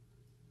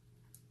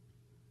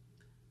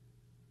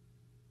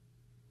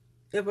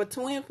 If a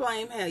twin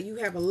flame you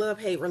have a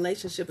love-hate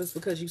relationship, it's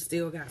because you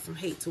still got some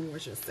hate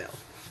towards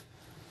yourself.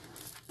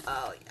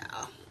 Oh,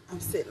 yeah. I'm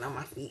sitting on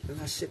my feet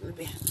and I shouldn't have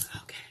been.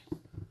 Okay.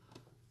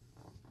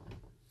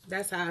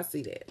 That's how I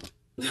see that.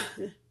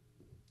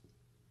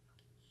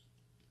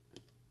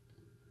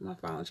 My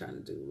phone trying to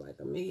do like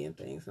a million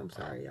things. I'm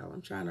sorry, y'all.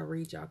 I'm trying to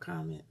read y'all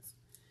comments.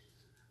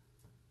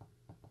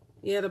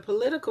 Yeah, the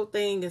political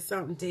thing is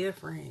something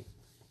different.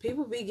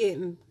 People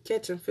be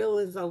catching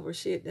feelings over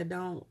shit that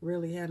don't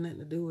really have nothing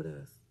to do with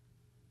us.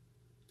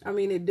 I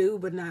mean, it do,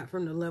 but not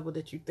from the level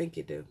that you think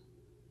it do.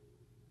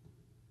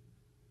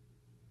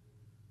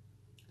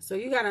 So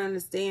you got to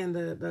understand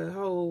the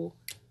whole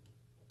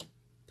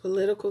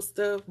political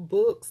stuff,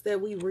 books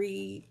that we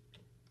read,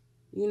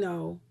 you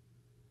know,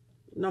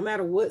 no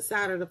matter what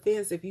side of the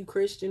fence, if you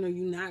Christian or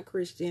you not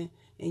Christian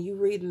and you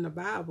reading the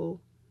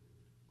Bible,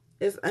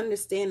 it's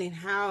understanding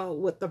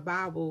what the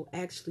Bible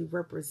actually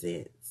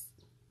represents.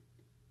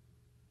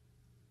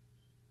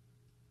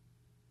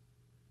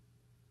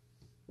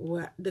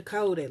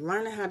 Decode it.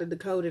 Learning how to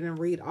decode it and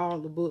read all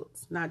the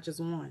books, not just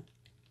one.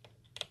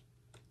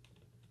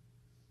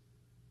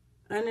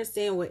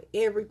 Understand what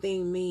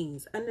everything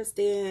means.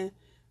 Understand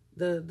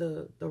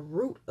the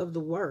root of the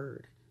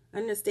word.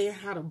 Understand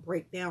how to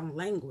break down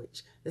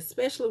language,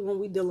 especially when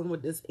we're dealing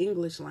with this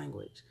English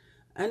language.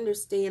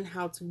 Understand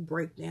how to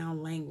break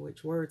down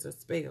language, words or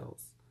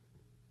spells,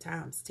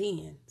 times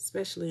 10,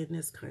 especially in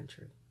this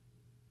country.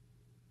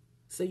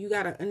 So you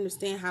got to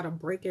understand how to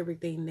break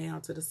everything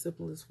down to the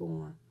simplest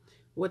form.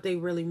 What they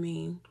really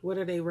mean. What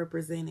are they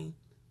representing?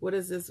 What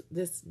is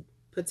this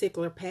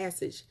particular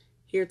passage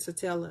here to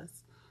tell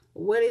us?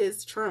 What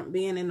is Trump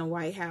being in the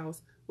White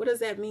House? What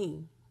does that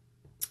mean?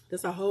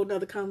 That's a whole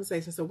nother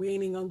conversation, so we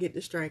ain't even going to get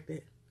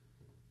distracted.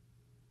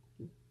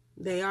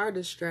 They are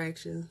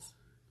distractions.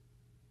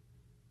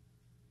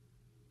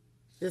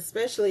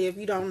 Especially if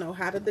you don't know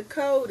how to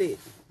decode it.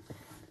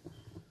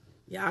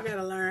 Y'all got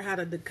to learn how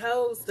to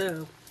decode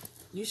stuff.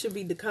 You should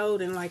be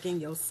decoding like in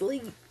your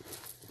sleep.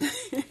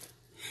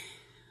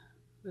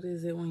 What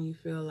is it when you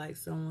feel like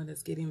someone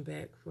is getting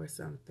back for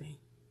something?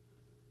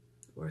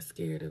 Or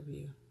scared of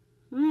you?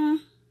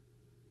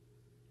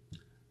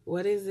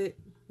 What is it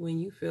when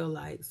you feel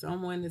like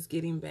someone is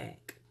getting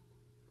back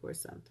for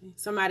something?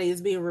 Somebody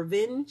is being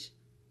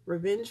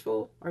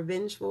revengeful or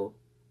vengeful.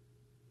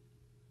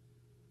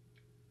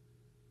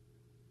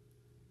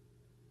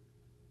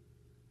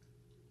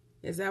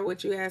 Is that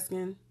what you're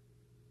asking,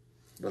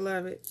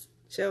 beloved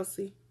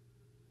Chelsea?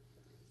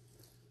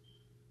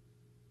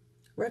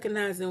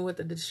 Recognizing what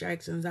the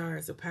distractions are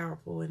is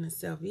powerful in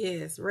itself.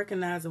 Yes,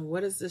 recognizing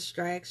what is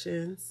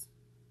distractions.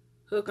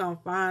 Hook on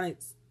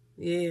phonics.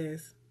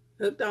 Yes,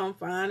 hooked on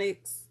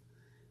phonics.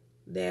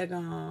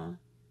 They're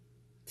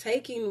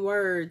taking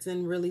words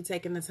and really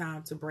taking the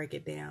time to break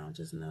it down.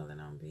 Just know that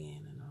I'm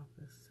being in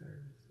office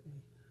serves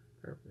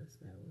a purpose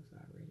that was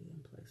already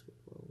in place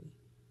before we.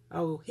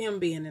 Oh, him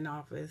being in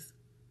office.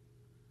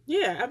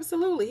 Yeah,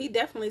 absolutely. He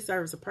definitely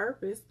serves a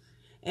purpose.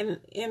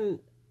 And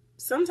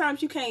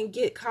sometimes you can't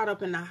get caught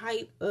up in the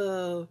hype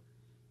of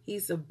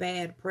he's a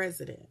bad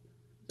president.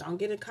 Don't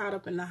get caught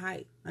up in the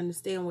hype.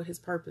 Understand what his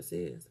purpose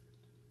is.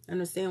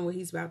 Understand what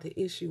he's about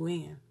to issue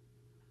in.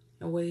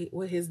 And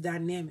what his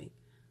dynamic.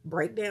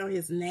 Break down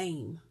his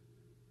name.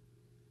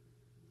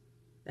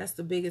 That's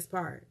the biggest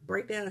part.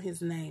 Break down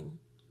his name.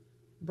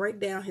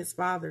 Break down his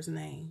father's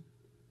name.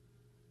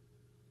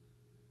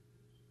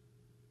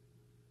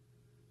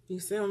 You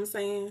see what I'm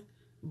saying?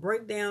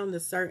 Break down the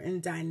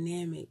certain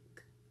dynamic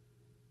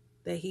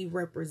that he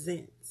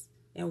represents.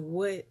 and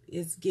what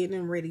is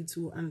getting ready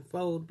to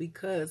unfold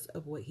because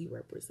of what he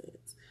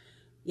represents.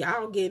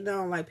 Y'all getting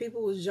on, like,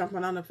 people was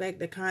jumping on the fact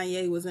that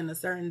Kanye was in a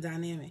certain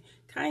dynamic.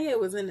 Kanye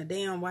was in the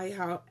damn White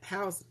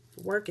House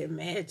working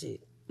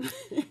magic.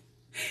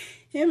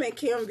 Him and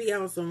Kim be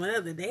on some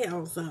other, they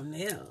on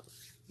something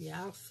else.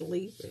 Y'all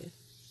sleeping.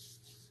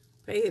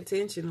 Pay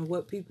attention to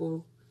what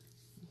people,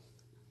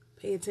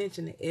 pay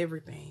attention to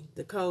everything,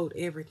 decode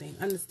everything,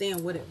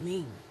 understand what it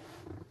means.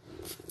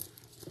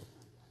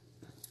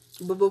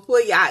 But before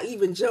y'all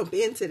even jump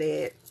into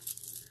that,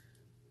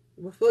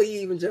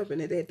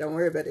 don't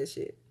worry about that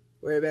shit.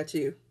 Worry about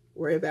you.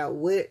 Worry about,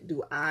 what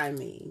do I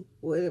mean?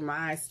 What am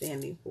I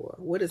standing for?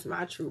 What is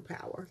my true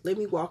power? Let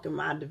me walk in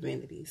my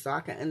divinity so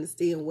I can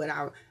understand what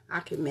I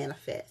can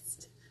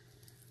manifest.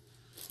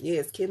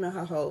 Yes, Kim and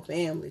her whole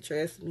family,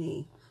 trust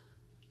me.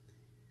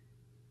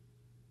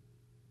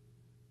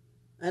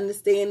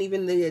 Understand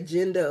even the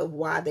agenda of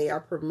why they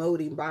are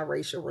promoting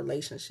biracial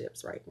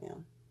relationships right now.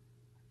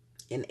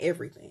 And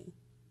everything.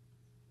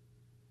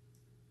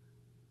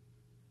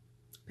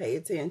 Pay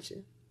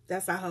attention.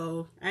 That's a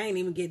whole, I ain't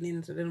even getting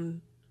into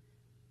them.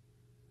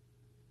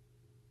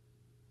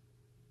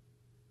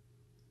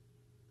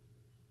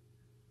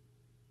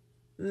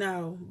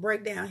 No,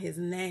 break down his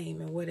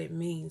name and what it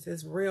means.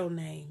 His real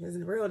name. His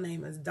real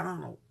name is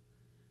Donald.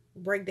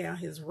 Break down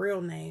his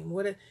real name.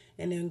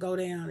 And then go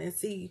down and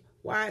see,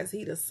 why is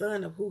he the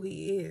son of who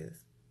he is?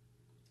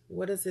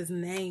 What does his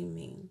name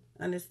mean?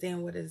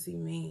 Understand, what does he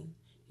mean?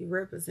 He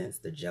represents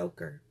the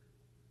Joker,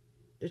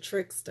 the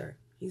trickster.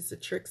 He's the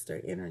trickster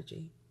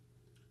energy.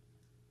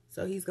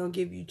 So he's going to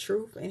give you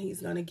truth, and he's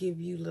going to give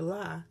you the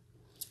lie.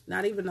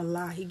 Not even a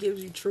lie. He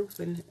gives you truth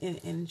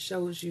and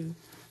shows you,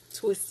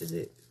 twists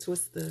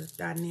the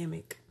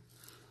dynamic.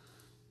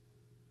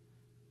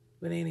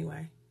 But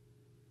anyway.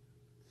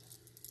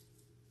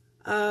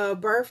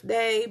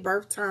 Birthday,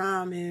 birth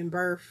time, and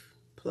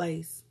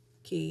birthplace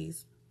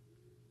keys.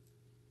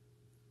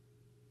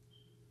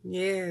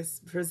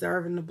 Yes,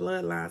 preserving the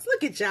bloodlines.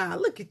 Look at y'all.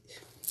 Look at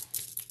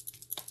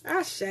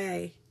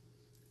Ashe.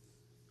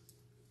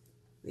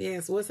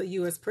 Yes, what's a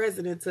U.S.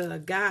 president to a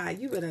guy?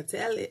 You better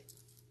tell it.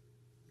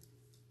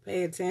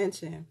 Pay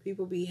attention.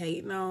 People be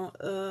hating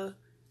on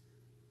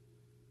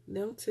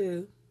them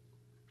too.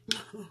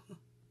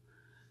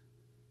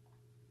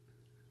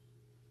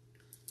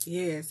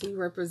 Yes, he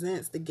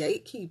represents the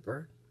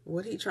gatekeeper.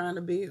 What he trying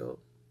to build.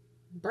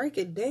 Break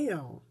it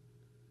down.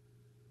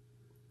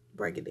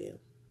 Break it down.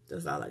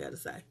 That's all I got to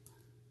say.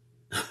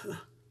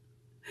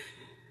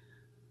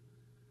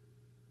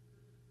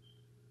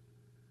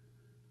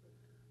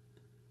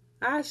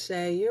 Ashe,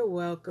 you're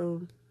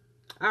welcome.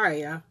 All right,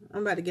 y'all.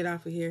 I'm about to get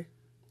off of here.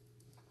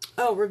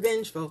 Oh,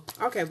 revengeful.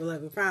 Okay,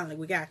 beloved. Finally,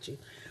 we got you.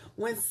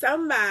 When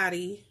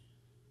somebody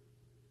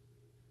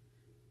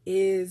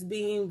is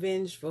being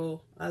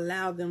vengeful,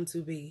 allow them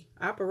to be.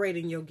 Operate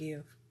in your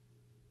gift.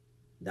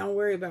 Don't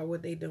worry about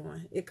what they're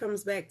doing. It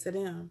comes back to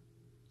them.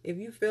 If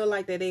you feel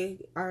like that they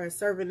are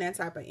serving that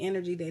type of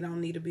energy, they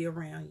don't need to be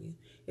around you.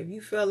 If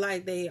you feel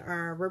like they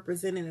are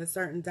representing a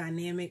certain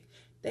dynamic,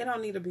 they don't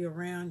need to be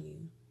around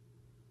you.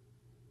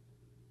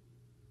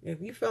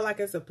 If you feel like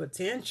it's a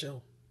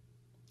potential,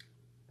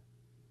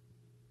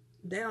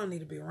 they don't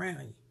need to be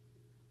around you.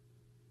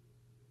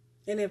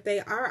 And if they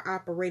are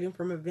operating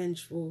from a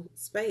vengeful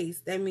space,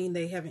 that means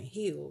they haven't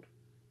healed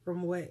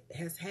from what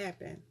has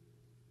happened.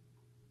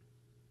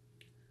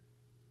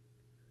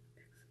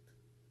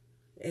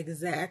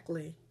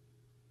 Exactly.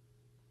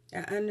 I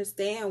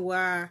understand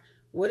why.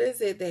 What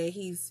is it that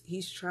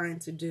he's trying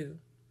to do?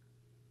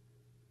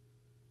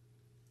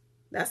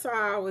 That's why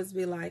I always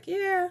be like,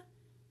 yeah,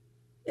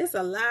 it's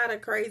a lot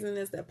of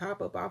craziness that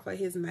pop up off of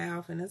his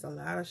mouth, and it's a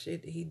lot of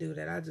shit that he do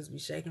that I just be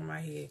shaking my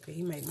head because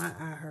he make my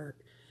eye hurt.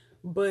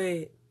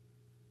 But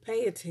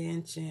pay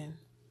attention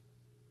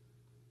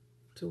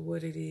to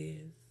what it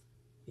is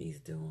he's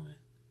doing.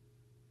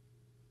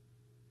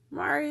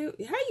 Mario,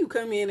 how you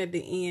come in at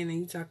the end and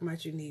you talking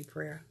about you need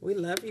prayer? We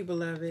love you,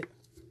 beloved.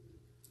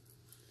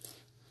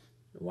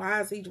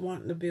 Why is he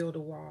wanting to build a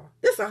wall?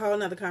 This is a whole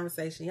nother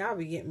conversation. Y'all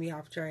be getting me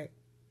off track.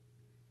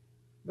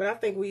 But I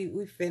think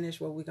we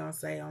finished what we're going to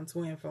say on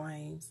Twin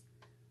Flames.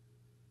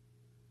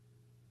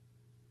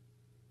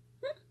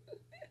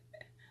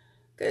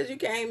 Because you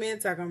came in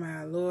talking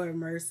about, Lord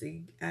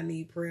mercy, I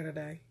need prayer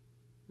today.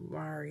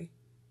 Mari,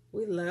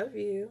 we love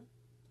you.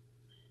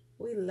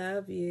 We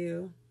love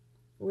you.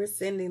 We're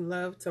sending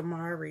love to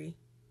Mari.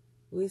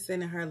 We're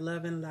sending her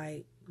love and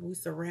light. We're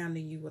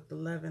surrounding you with the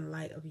love and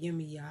light of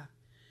Yemiya.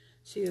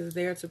 She is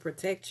there to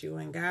protect you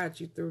and guide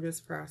you through this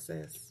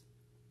process.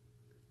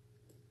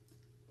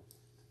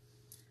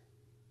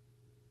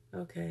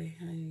 Okay,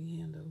 how do you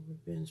handle a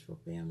revengeful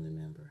family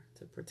member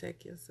to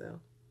protect yourself?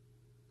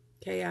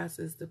 Chaos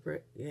is the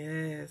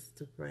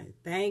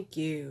thank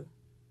you.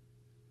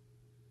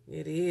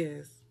 It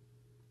is.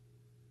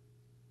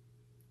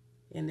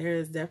 And there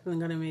is definitely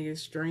going to be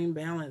extreme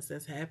balance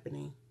that's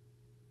happening.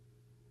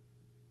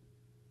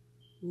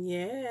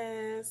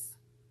 Yes.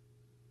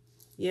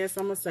 Yes,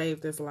 I'm going to save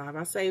this live.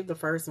 I saved the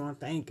first one.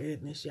 Thank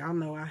goodness. Y'all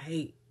know I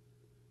hate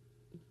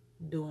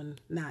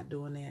not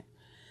doing that.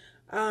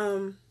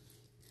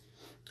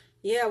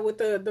 Yeah, with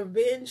the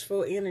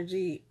vengeful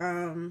energy,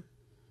 you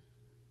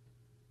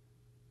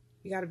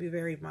got to be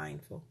very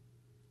mindful,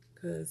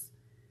 because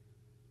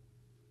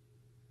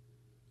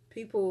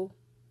people,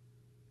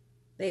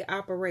 they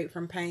operate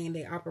from pain,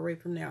 they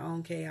operate from their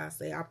own chaos,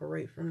 they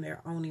operate from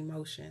their own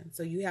emotion.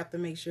 So you have to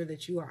make sure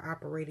that you are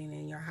operating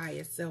in your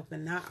highest self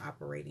and not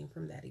operating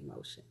from that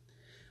emotion.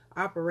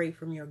 Operate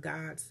from your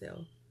God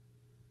self.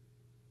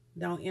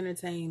 Don't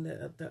entertain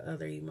the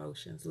other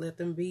emotions. Let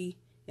them be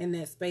in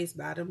that space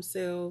by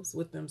themselves,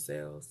 with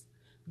themselves.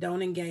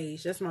 Don't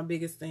engage. That's my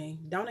biggest thing.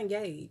 Don't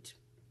engage.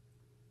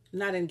 I'm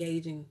not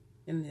engaging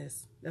in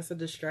this. That's a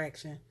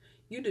distraction.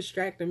 You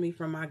distracted me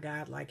from my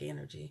God-like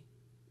energy.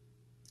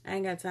 I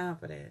ain't got time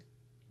for that.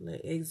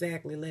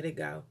 Exactly. Let it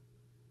go.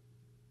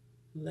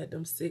 Let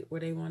them sit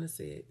where they want to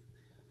sit.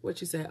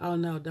 What you say? Oh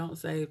no, don't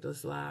save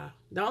this live.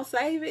 Don't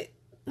save it.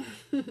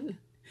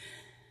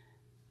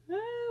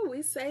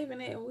 We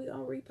saving it and we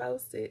gonna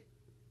repost it.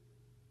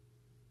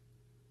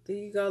 Do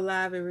you go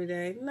live every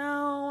day?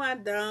 No, I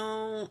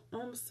don't.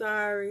 I'm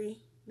sorry.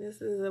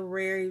 This is a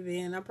rare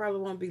event. I probably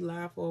won't be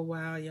live for a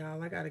while,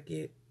 y'all. I gotta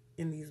get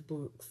in these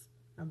books.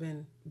 I've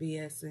been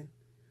BSing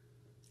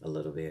a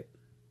little bit.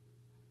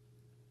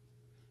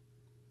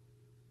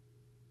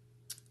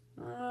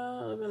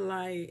 Oh, I've been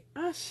like,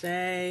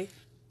 Ashay,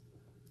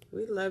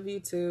 we love you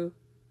too.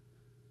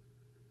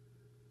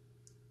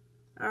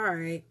 All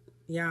right,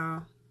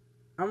 y'all.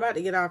 I'm about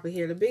to get off of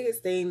here. The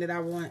biggest thing that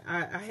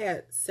I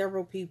had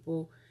several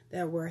people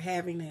that were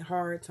having a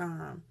hard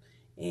time.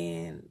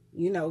 And,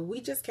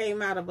 we just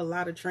came out of a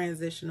lot of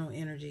transitional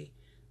energy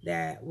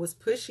that was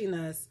pushing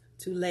us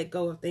to let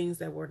go of things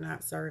that were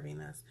not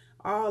serving us.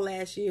 All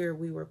last year,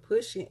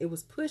 it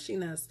was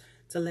pushing us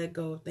to let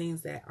go of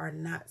things that are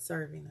not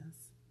serving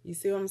us. You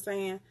see what I'm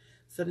saying?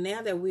 So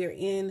now that we're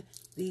in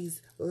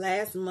these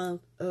last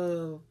month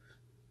of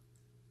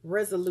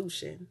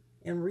resolution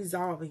and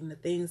resolving the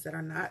things that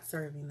are not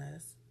serving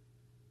us.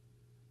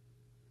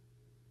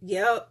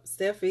 Yep,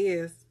 Steph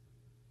is.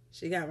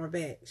 She got my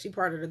back. She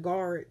part of the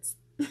guards.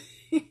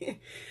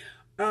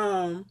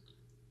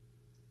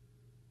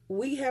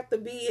 We have to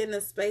be in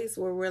a space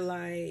where we're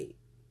like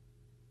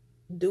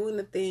doing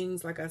the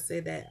things, like I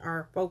said, that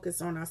are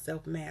focused on our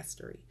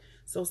self-mastery.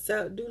 So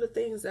do the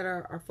things that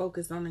are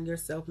focused on your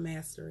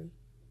self-mastery.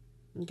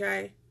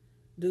 Okay?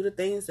 Do the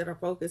things that are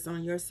focused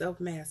on your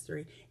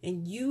self-mastery.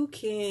 And you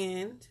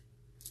can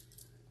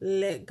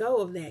let go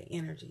of that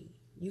energy.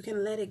 You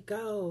can let it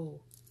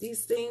go.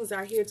 These things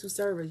are here to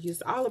serve us.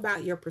 It's all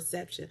about your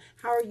perception.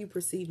 How are you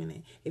perceiving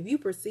it? If you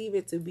perceive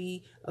it to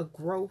be a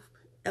growth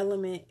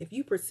element, if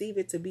you perceive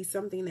it to be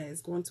something that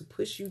is going to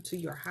push you to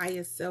your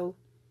highest self,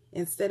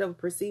 instead of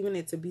perceiving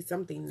it to be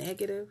something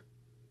negative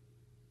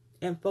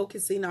and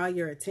focusing all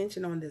your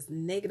attention on this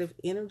negative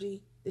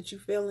energy that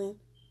you're feeling,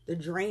 the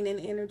draining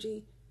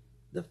energy,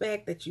 the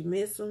fact that you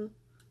miss them.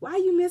 Why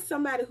you miss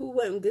somebody who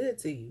wasn't good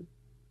to you?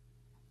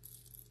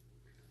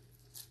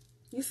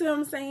 You see what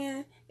I'm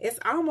saying? It's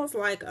almost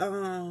like,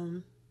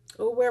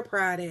 where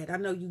pride at? I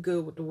know you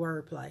good with the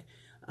wordplay.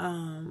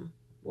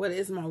 What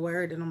is my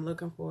word that I'm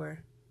looking for?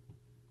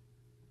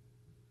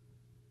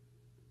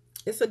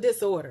 It's a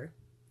disorder.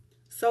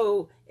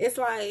 So it's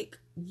like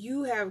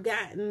you have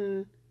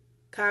gotten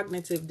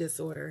cognitive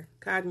disorder,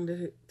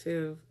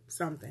 cognitive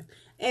something.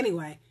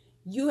 Anyway,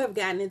 you have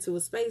gotten into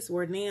a space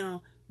where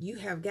now you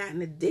have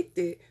gotten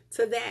addicted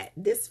to that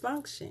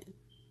dysfunction.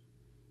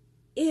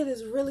 It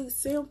is really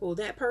simple.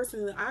 That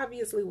person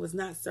obviously was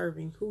not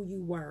serving who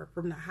you were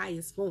from the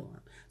highest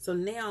form. So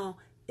now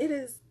it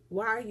is,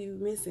 why are you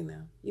missing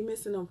them? You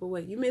missing them for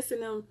what? You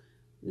missing them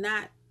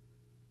not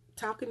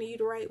talking to you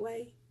the right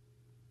way?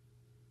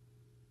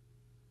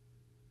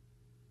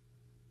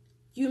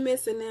 You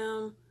missing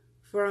them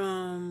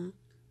from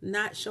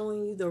not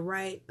showing you the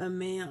right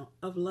amount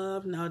of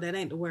love? No, that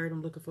ain't the word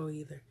I'm looking for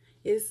either.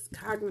 It's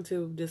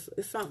cognitive.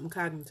 It's something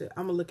cognitive.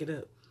 I'm going to look it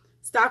up.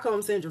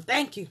 Stockholm Syndrome.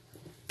 Thank you.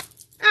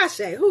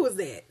 Ashay, who was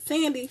that?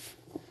 Sandy?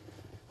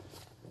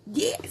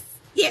 Yes,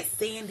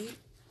 Sandy.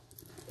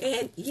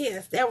 And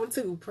yes, that one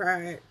too,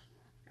 Pride.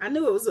 I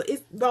knew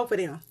it's both of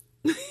them.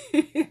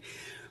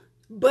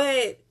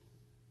 But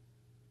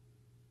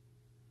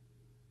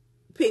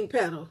Pink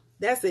Petal,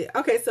 that's it.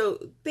 Okay, so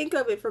think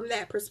of it from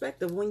that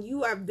perspective. When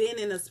you have been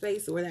in a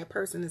space where that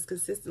person is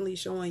consistently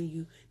showing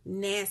you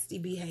nasty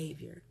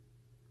behavior,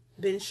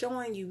 been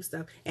showing you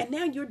stuff, and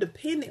now you're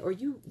dependent, or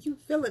you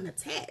feeling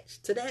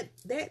attached to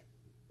that.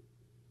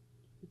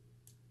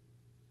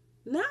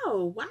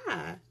 No,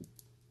 why?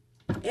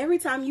 Every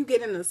time you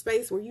get in a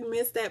space where you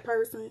miss that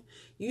person,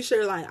 you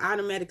should like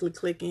automatically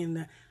click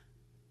in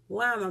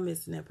why am I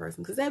missing that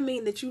person? Because that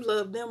means that you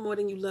love them more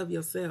than you love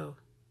yourself.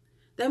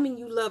 That means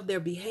you love their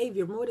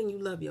behavior more than you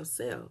love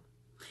yourself.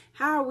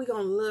 How are we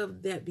going to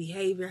love that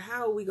behavior?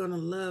 How are we going to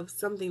love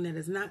something that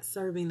is not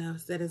serving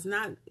us, that is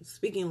not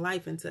speaking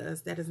life into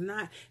us, that is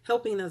not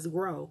helping us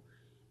grow,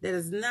 that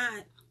is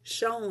not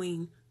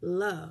showing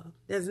love,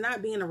 that is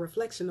not being a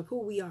reflection of who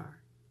we are?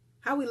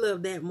 How we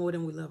love that more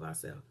than we love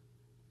ourselves?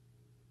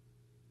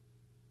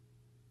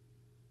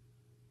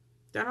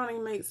 That don't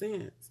even make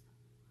sense.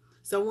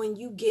 So when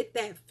you get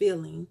that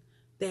feeling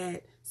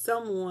that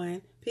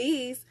someone,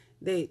 peace,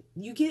 that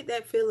you get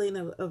that feeling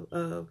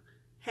of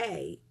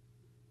hey,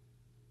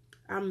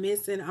 I'm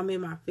missing, I'm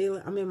in my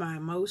feeling, I'm in my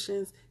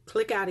emotions,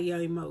 click out of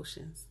your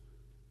emotions.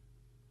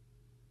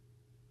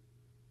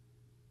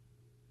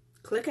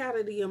 Click out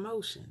of the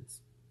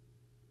emotions.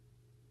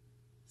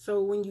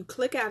 So when you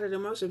click out of the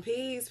emotion,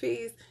 peace,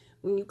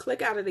 when you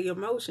click out of the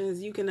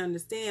emotions, you can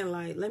understand,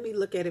 like, let me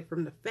look at it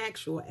from the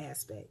factual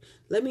aspect.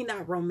 Let me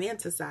not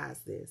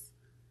romanticize this.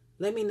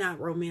 Let me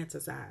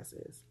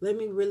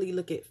really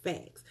look at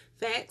facts.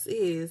 Facts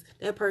is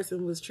that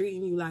person was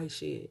treating you like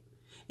shit.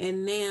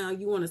 And now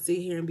you want to sit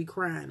here and be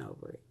crying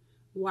over it.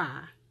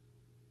 Why?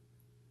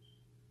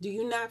 Do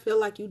you not feel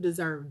like you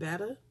deserve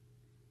better?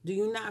 Do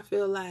you not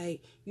feel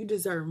like you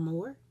deserve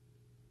more?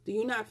 Do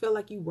you not feel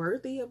like you're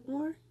worthy of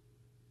more?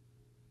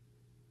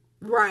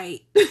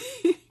 Right.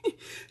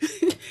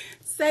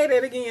 Say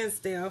that again,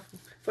 Steph,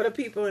 for the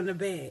people in the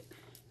back.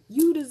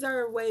 You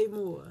deserve way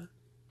more.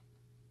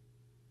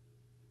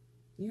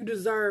 You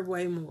deserve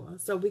way more.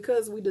 So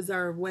because we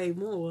deserve way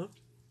more,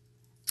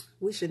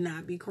 we should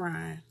not be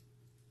crying.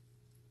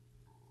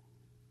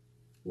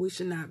 We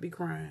should not be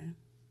crying.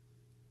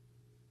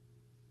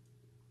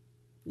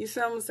 You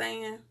see what I'm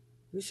saying?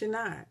 We should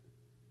not.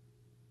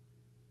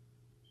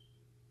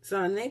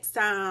 So next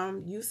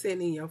time you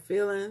sitting in your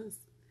feelings,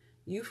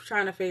 you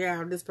trying to figure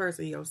out this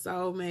person, your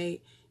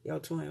soulmate, your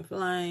twin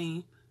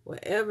flame,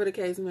 whatever the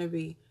case may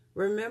be,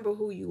 remember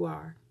who you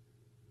are.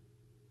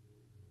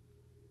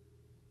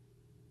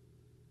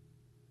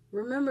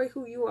 Remember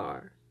who you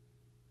are.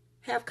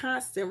 Have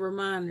constant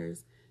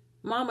reminders.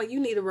 Mama, you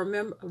need to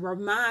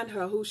remind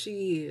her who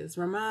she is.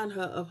 Remind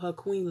her of her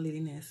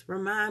queenliness.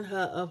 Remind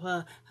her of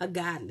her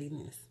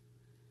godliness.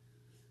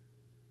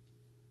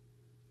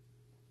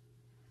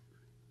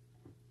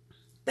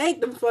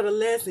 Thank them for the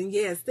lesson.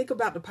 Yes, think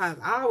about the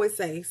positive. I always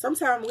say,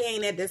 sometimes we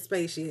ain't at that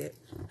space yet.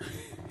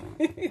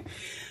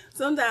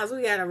 Sometimes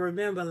we got to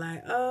remember,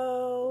 like,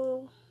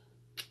 oh,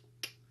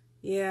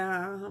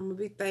 yeah, I'm going to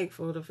be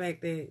thankful for the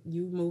fact that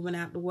you moving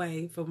out the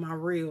way for my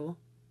real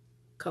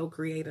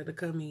co-creator to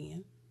come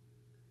in.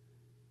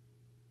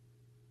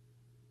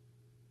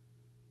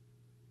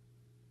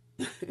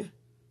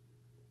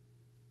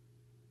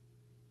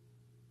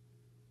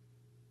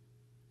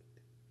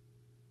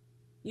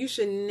 You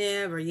should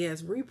never,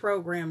 yes,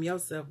 reprogram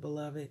yourself,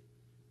 beloved.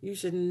 You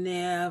should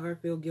never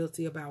feel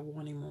guilty about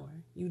wanting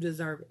more. You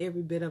deserve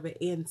every bit of it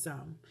and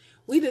some.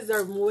 We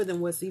deserve more than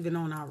what's even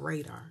on our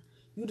radar.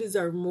 You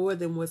deserve more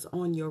than what's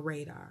on your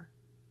radar.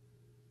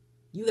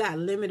 You got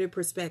limited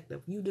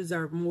perspective. You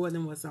deserve more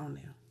than what's on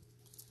there.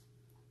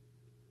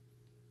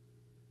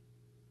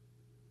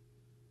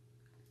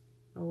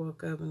 I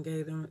woke up and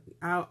gave them,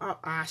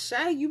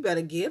 Shay, you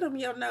better get them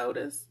your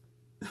notice.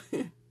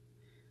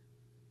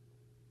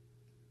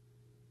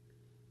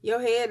 Your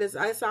head is,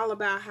 it's all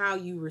about how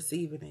you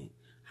receiving it.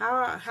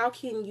 How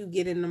can you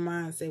get in the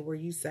mindset where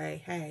you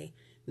say, hey,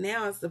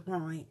 now it's the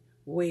point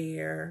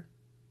where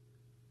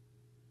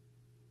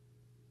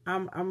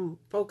I'm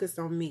focused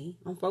on me.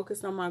 I'm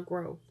focused on my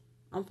growth.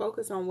 I'm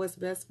focused on what's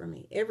best for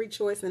me. Every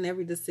choice and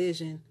every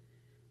decision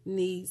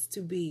needs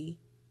to be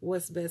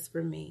what's best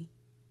for me.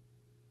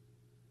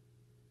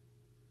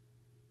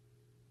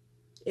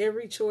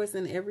 Every choice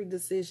and every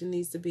decision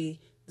needs to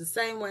be the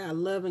same way I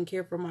love and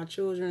care for my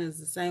children is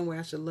the same way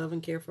I should love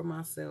and care for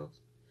myself.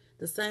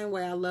 The same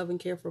way I love and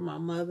care for my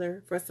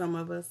mother, for some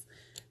of us,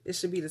 it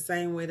should be the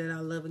same way that I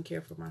love and care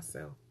for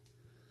myself.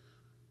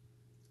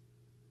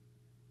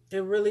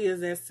 It really is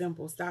that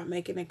simple. Stop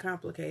making it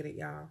complicated,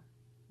 y'all.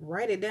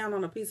 Write it down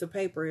on a piece of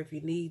paper if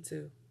you need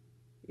to.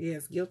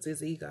 Yes, guilt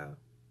is ego.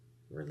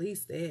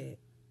 Release that.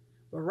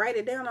 But write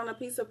it down on a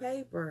piece of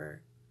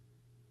paper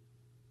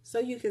so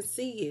you can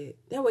see it.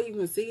 That way you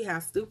can see how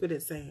stupid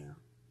it sounds.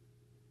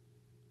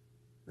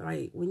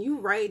 Like, when you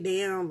write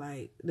down,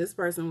 like, this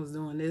person was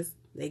doing this,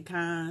 they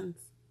cons,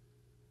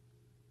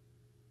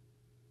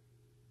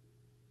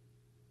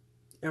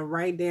 and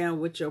write down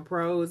what your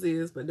pros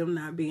is, but them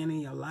not being in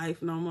your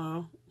life no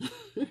more,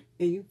 and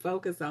you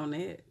focus on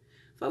that.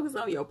 Focus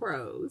on your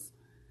pros.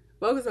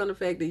 Focus on the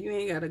fact that you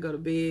ain't got to go to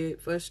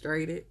bed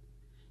frustrated.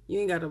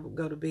 You ain't got to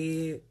go to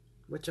bed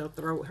with your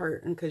throat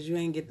hurting because you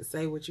ain't get to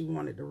say what you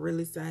wanted to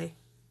really say.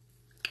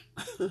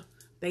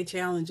 They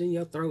challenging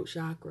your throat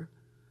chakra.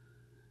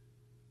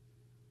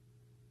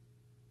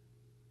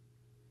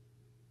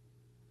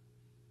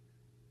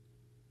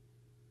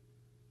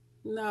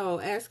 No,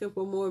 asking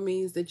for more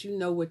means that you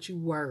know what you're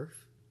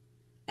worth.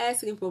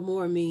 Asking for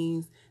more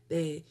means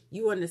that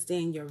you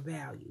understand your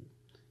value.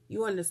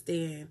 You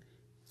understand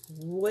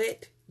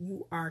what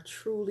you are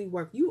truly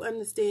worth. You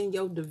understand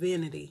your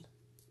divinity.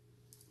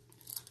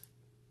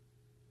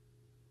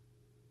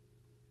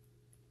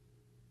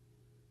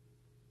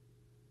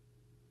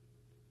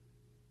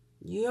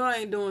 You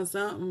ain't doing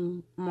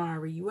something,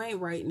 Mari. You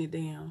ain't writing it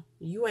down.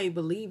 You ain't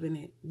believing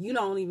it. You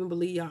don't even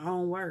believe your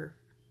own worth.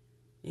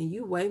 And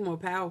you way more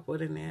powerful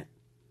than that.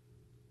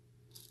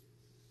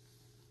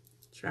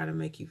 Try to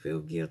make you feel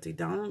guilty.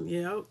 Don't,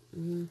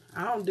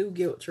 I don't do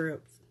guilt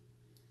trips.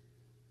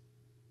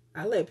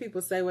 I let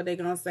people say what they're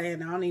going to say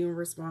and I don't even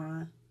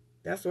respond.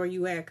 That's where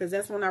you at. Because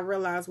that's when I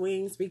realized we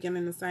ain't speaking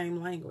in the same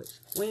language.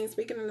 We ain't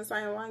speaking in the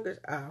same language.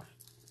 Oh.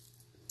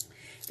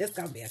 This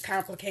going to be a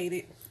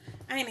complicated.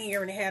 I ain't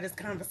even to have this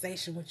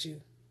conversation with you.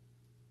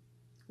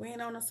 We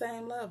ain't on the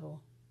same level.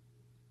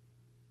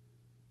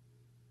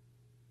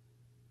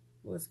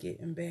 What's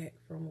getting back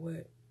from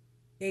what?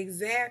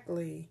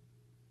 Exactly.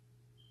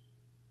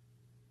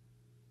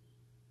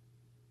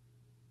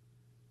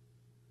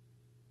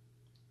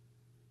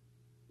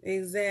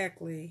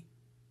 Exactly.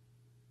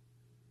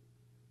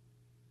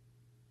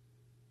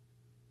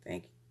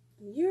 Thank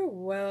you. You're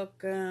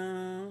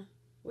welcome.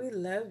 We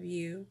love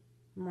you,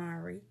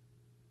 Mari.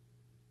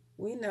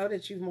 We know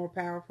that you're more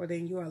powerful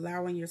than you're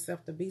allowing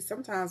yourself to be.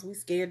 Sometimes we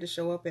scared to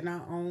show up in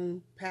our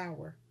own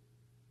power.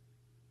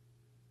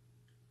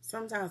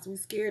 Sometimes we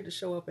scared to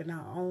show up in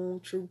our own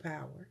true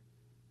power.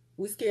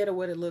 We scared of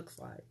what it looks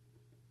like.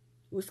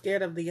 We're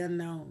scared of the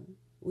unknown.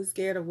 We're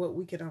scared of what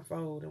we can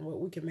unfold and what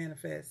we can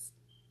manifest.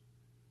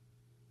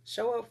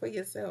 Show up for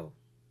yourself.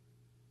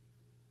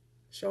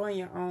 Showing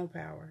your own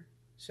power.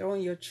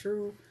 Showing your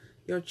true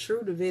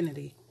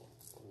divinity.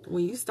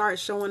 When you start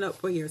showing up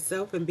for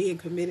yourself and being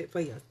committed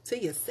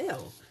to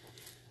yourself,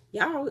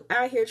 y'all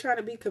out here trying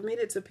to be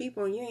committed to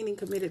people and you ain't even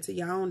committed to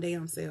your own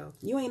damn self.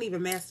 You ain't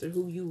even mastered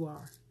who you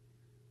are.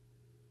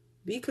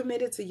 Be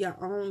committed to your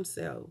own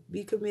self.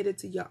 Be committed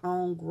to your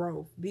own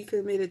growth. Be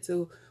committed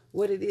to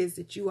what it is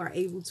that you are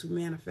able to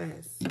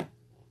manifest.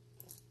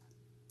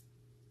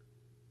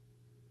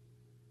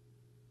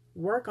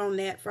 Work on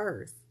that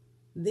first.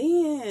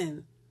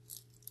 Then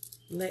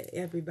let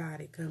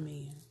everybody come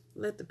in.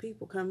 Let the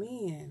people come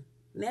in.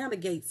 Now the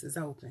gates is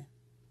open.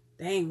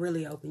 They ain't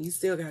really open. You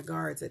still got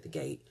guards at the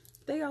gate.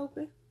 They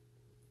open.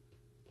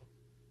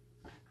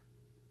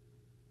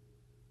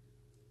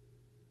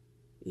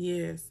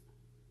 Yes.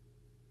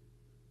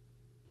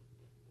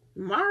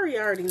 Mari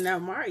already know.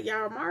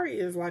 Mari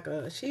is like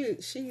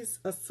she's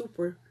a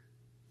super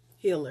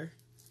healer.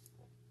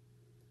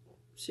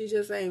 She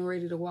just ain't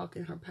ready to walk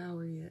in her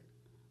power yet.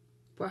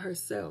 For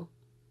herself.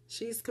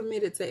 She's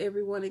committed to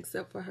everyone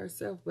except for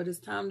herself. But it's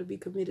time to be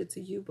committed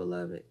to you,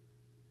 beloved.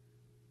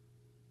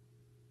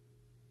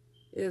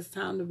 It's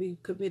time to be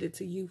committed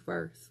to you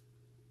first.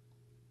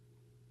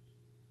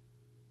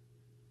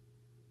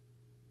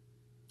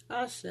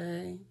 Ashe.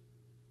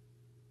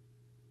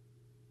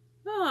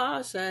 Oh,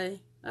 Ashe.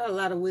 I have a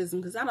lot of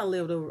wisdom because I done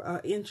lived an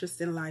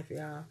interesting life,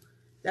 y'all.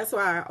 That's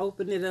why I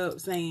opened it up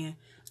saying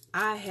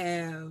I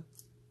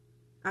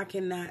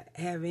cannot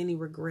have any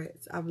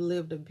regrets. I've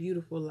lived a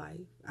beautiful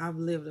life. I've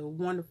lived a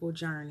wonderful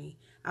journey.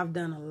 I've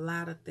done a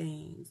lot of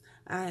things.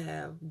 I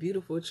have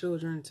beautiful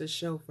children to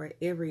show for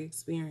every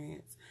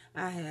experience.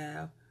 I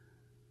have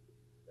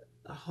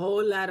a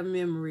whole lot of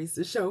memories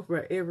to show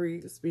for every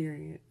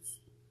experience.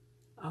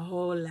 A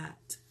whole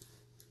lot.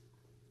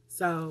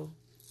 So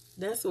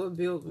that's what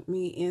built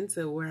me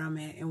into where I'm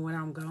at and where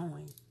I'm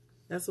going.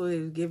 That's what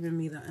is giving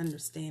me the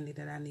understanding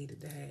that I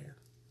needed to have.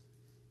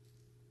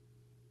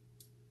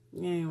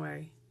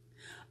 Anyway,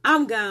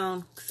 I'm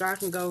gone so I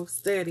can go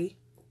study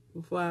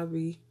before I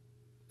be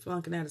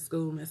flunking out of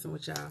school messing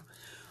with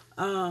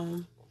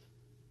y'all.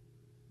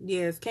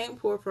 Yes, can't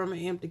pour from an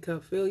empty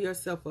cup. Fill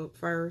yourself up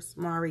first.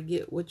 Mari,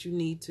 get what you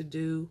need to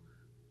do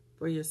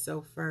for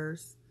yourself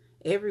first.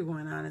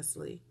 Everyone,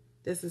 honestly.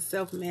 This is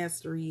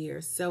self-mastery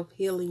year,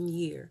 self-healing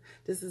year.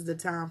 This is the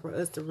time for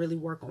us to really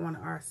work on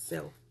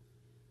ourselves.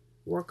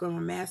 Work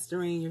on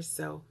mastering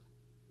yourself.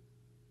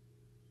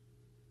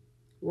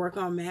 Work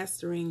on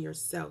mastering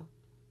yourself.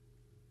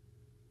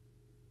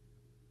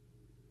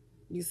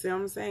 You see what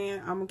I'm saying?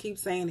 I'm going to keep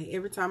saying it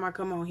every time I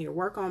come on here.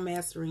 Work on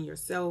mastering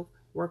yourself.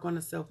 Work on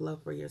the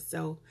self-love for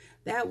yourself.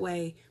 That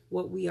way,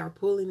 what we are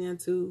pulling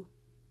into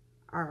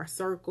our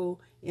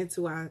circle,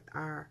 into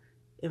our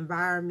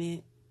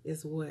environment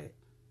is what?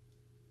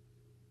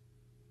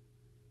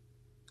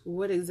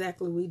 What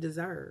exactly we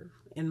deserve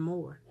and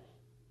more.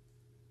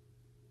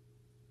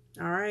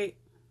 All right?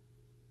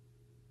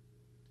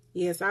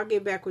 Yes, I'll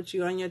get back with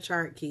you on your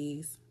chart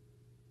keys.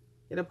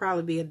 It'll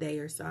probably be a day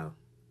or so.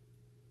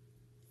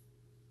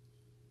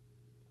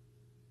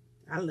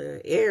 I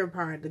love every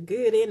part, the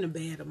good and the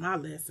bad of my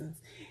lessons.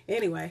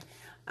 Anyway,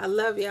 I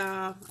love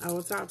y'all. I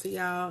will talk to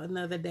y'all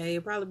another day.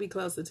 It'll probably be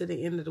closer to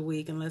the end of the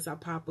week unless I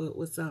pop up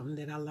with something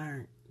that I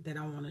learned that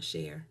I want to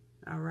share.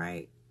 All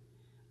right?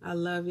 I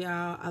love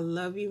y'all. I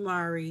love you,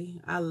 Mari.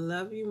 I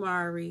love you,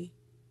 Mari.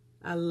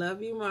 I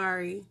love you,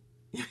 Mari.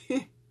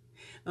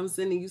 I'm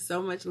sending you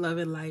so much love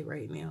and light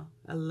right now.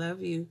 I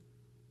love you.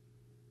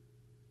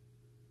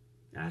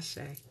 Ashe.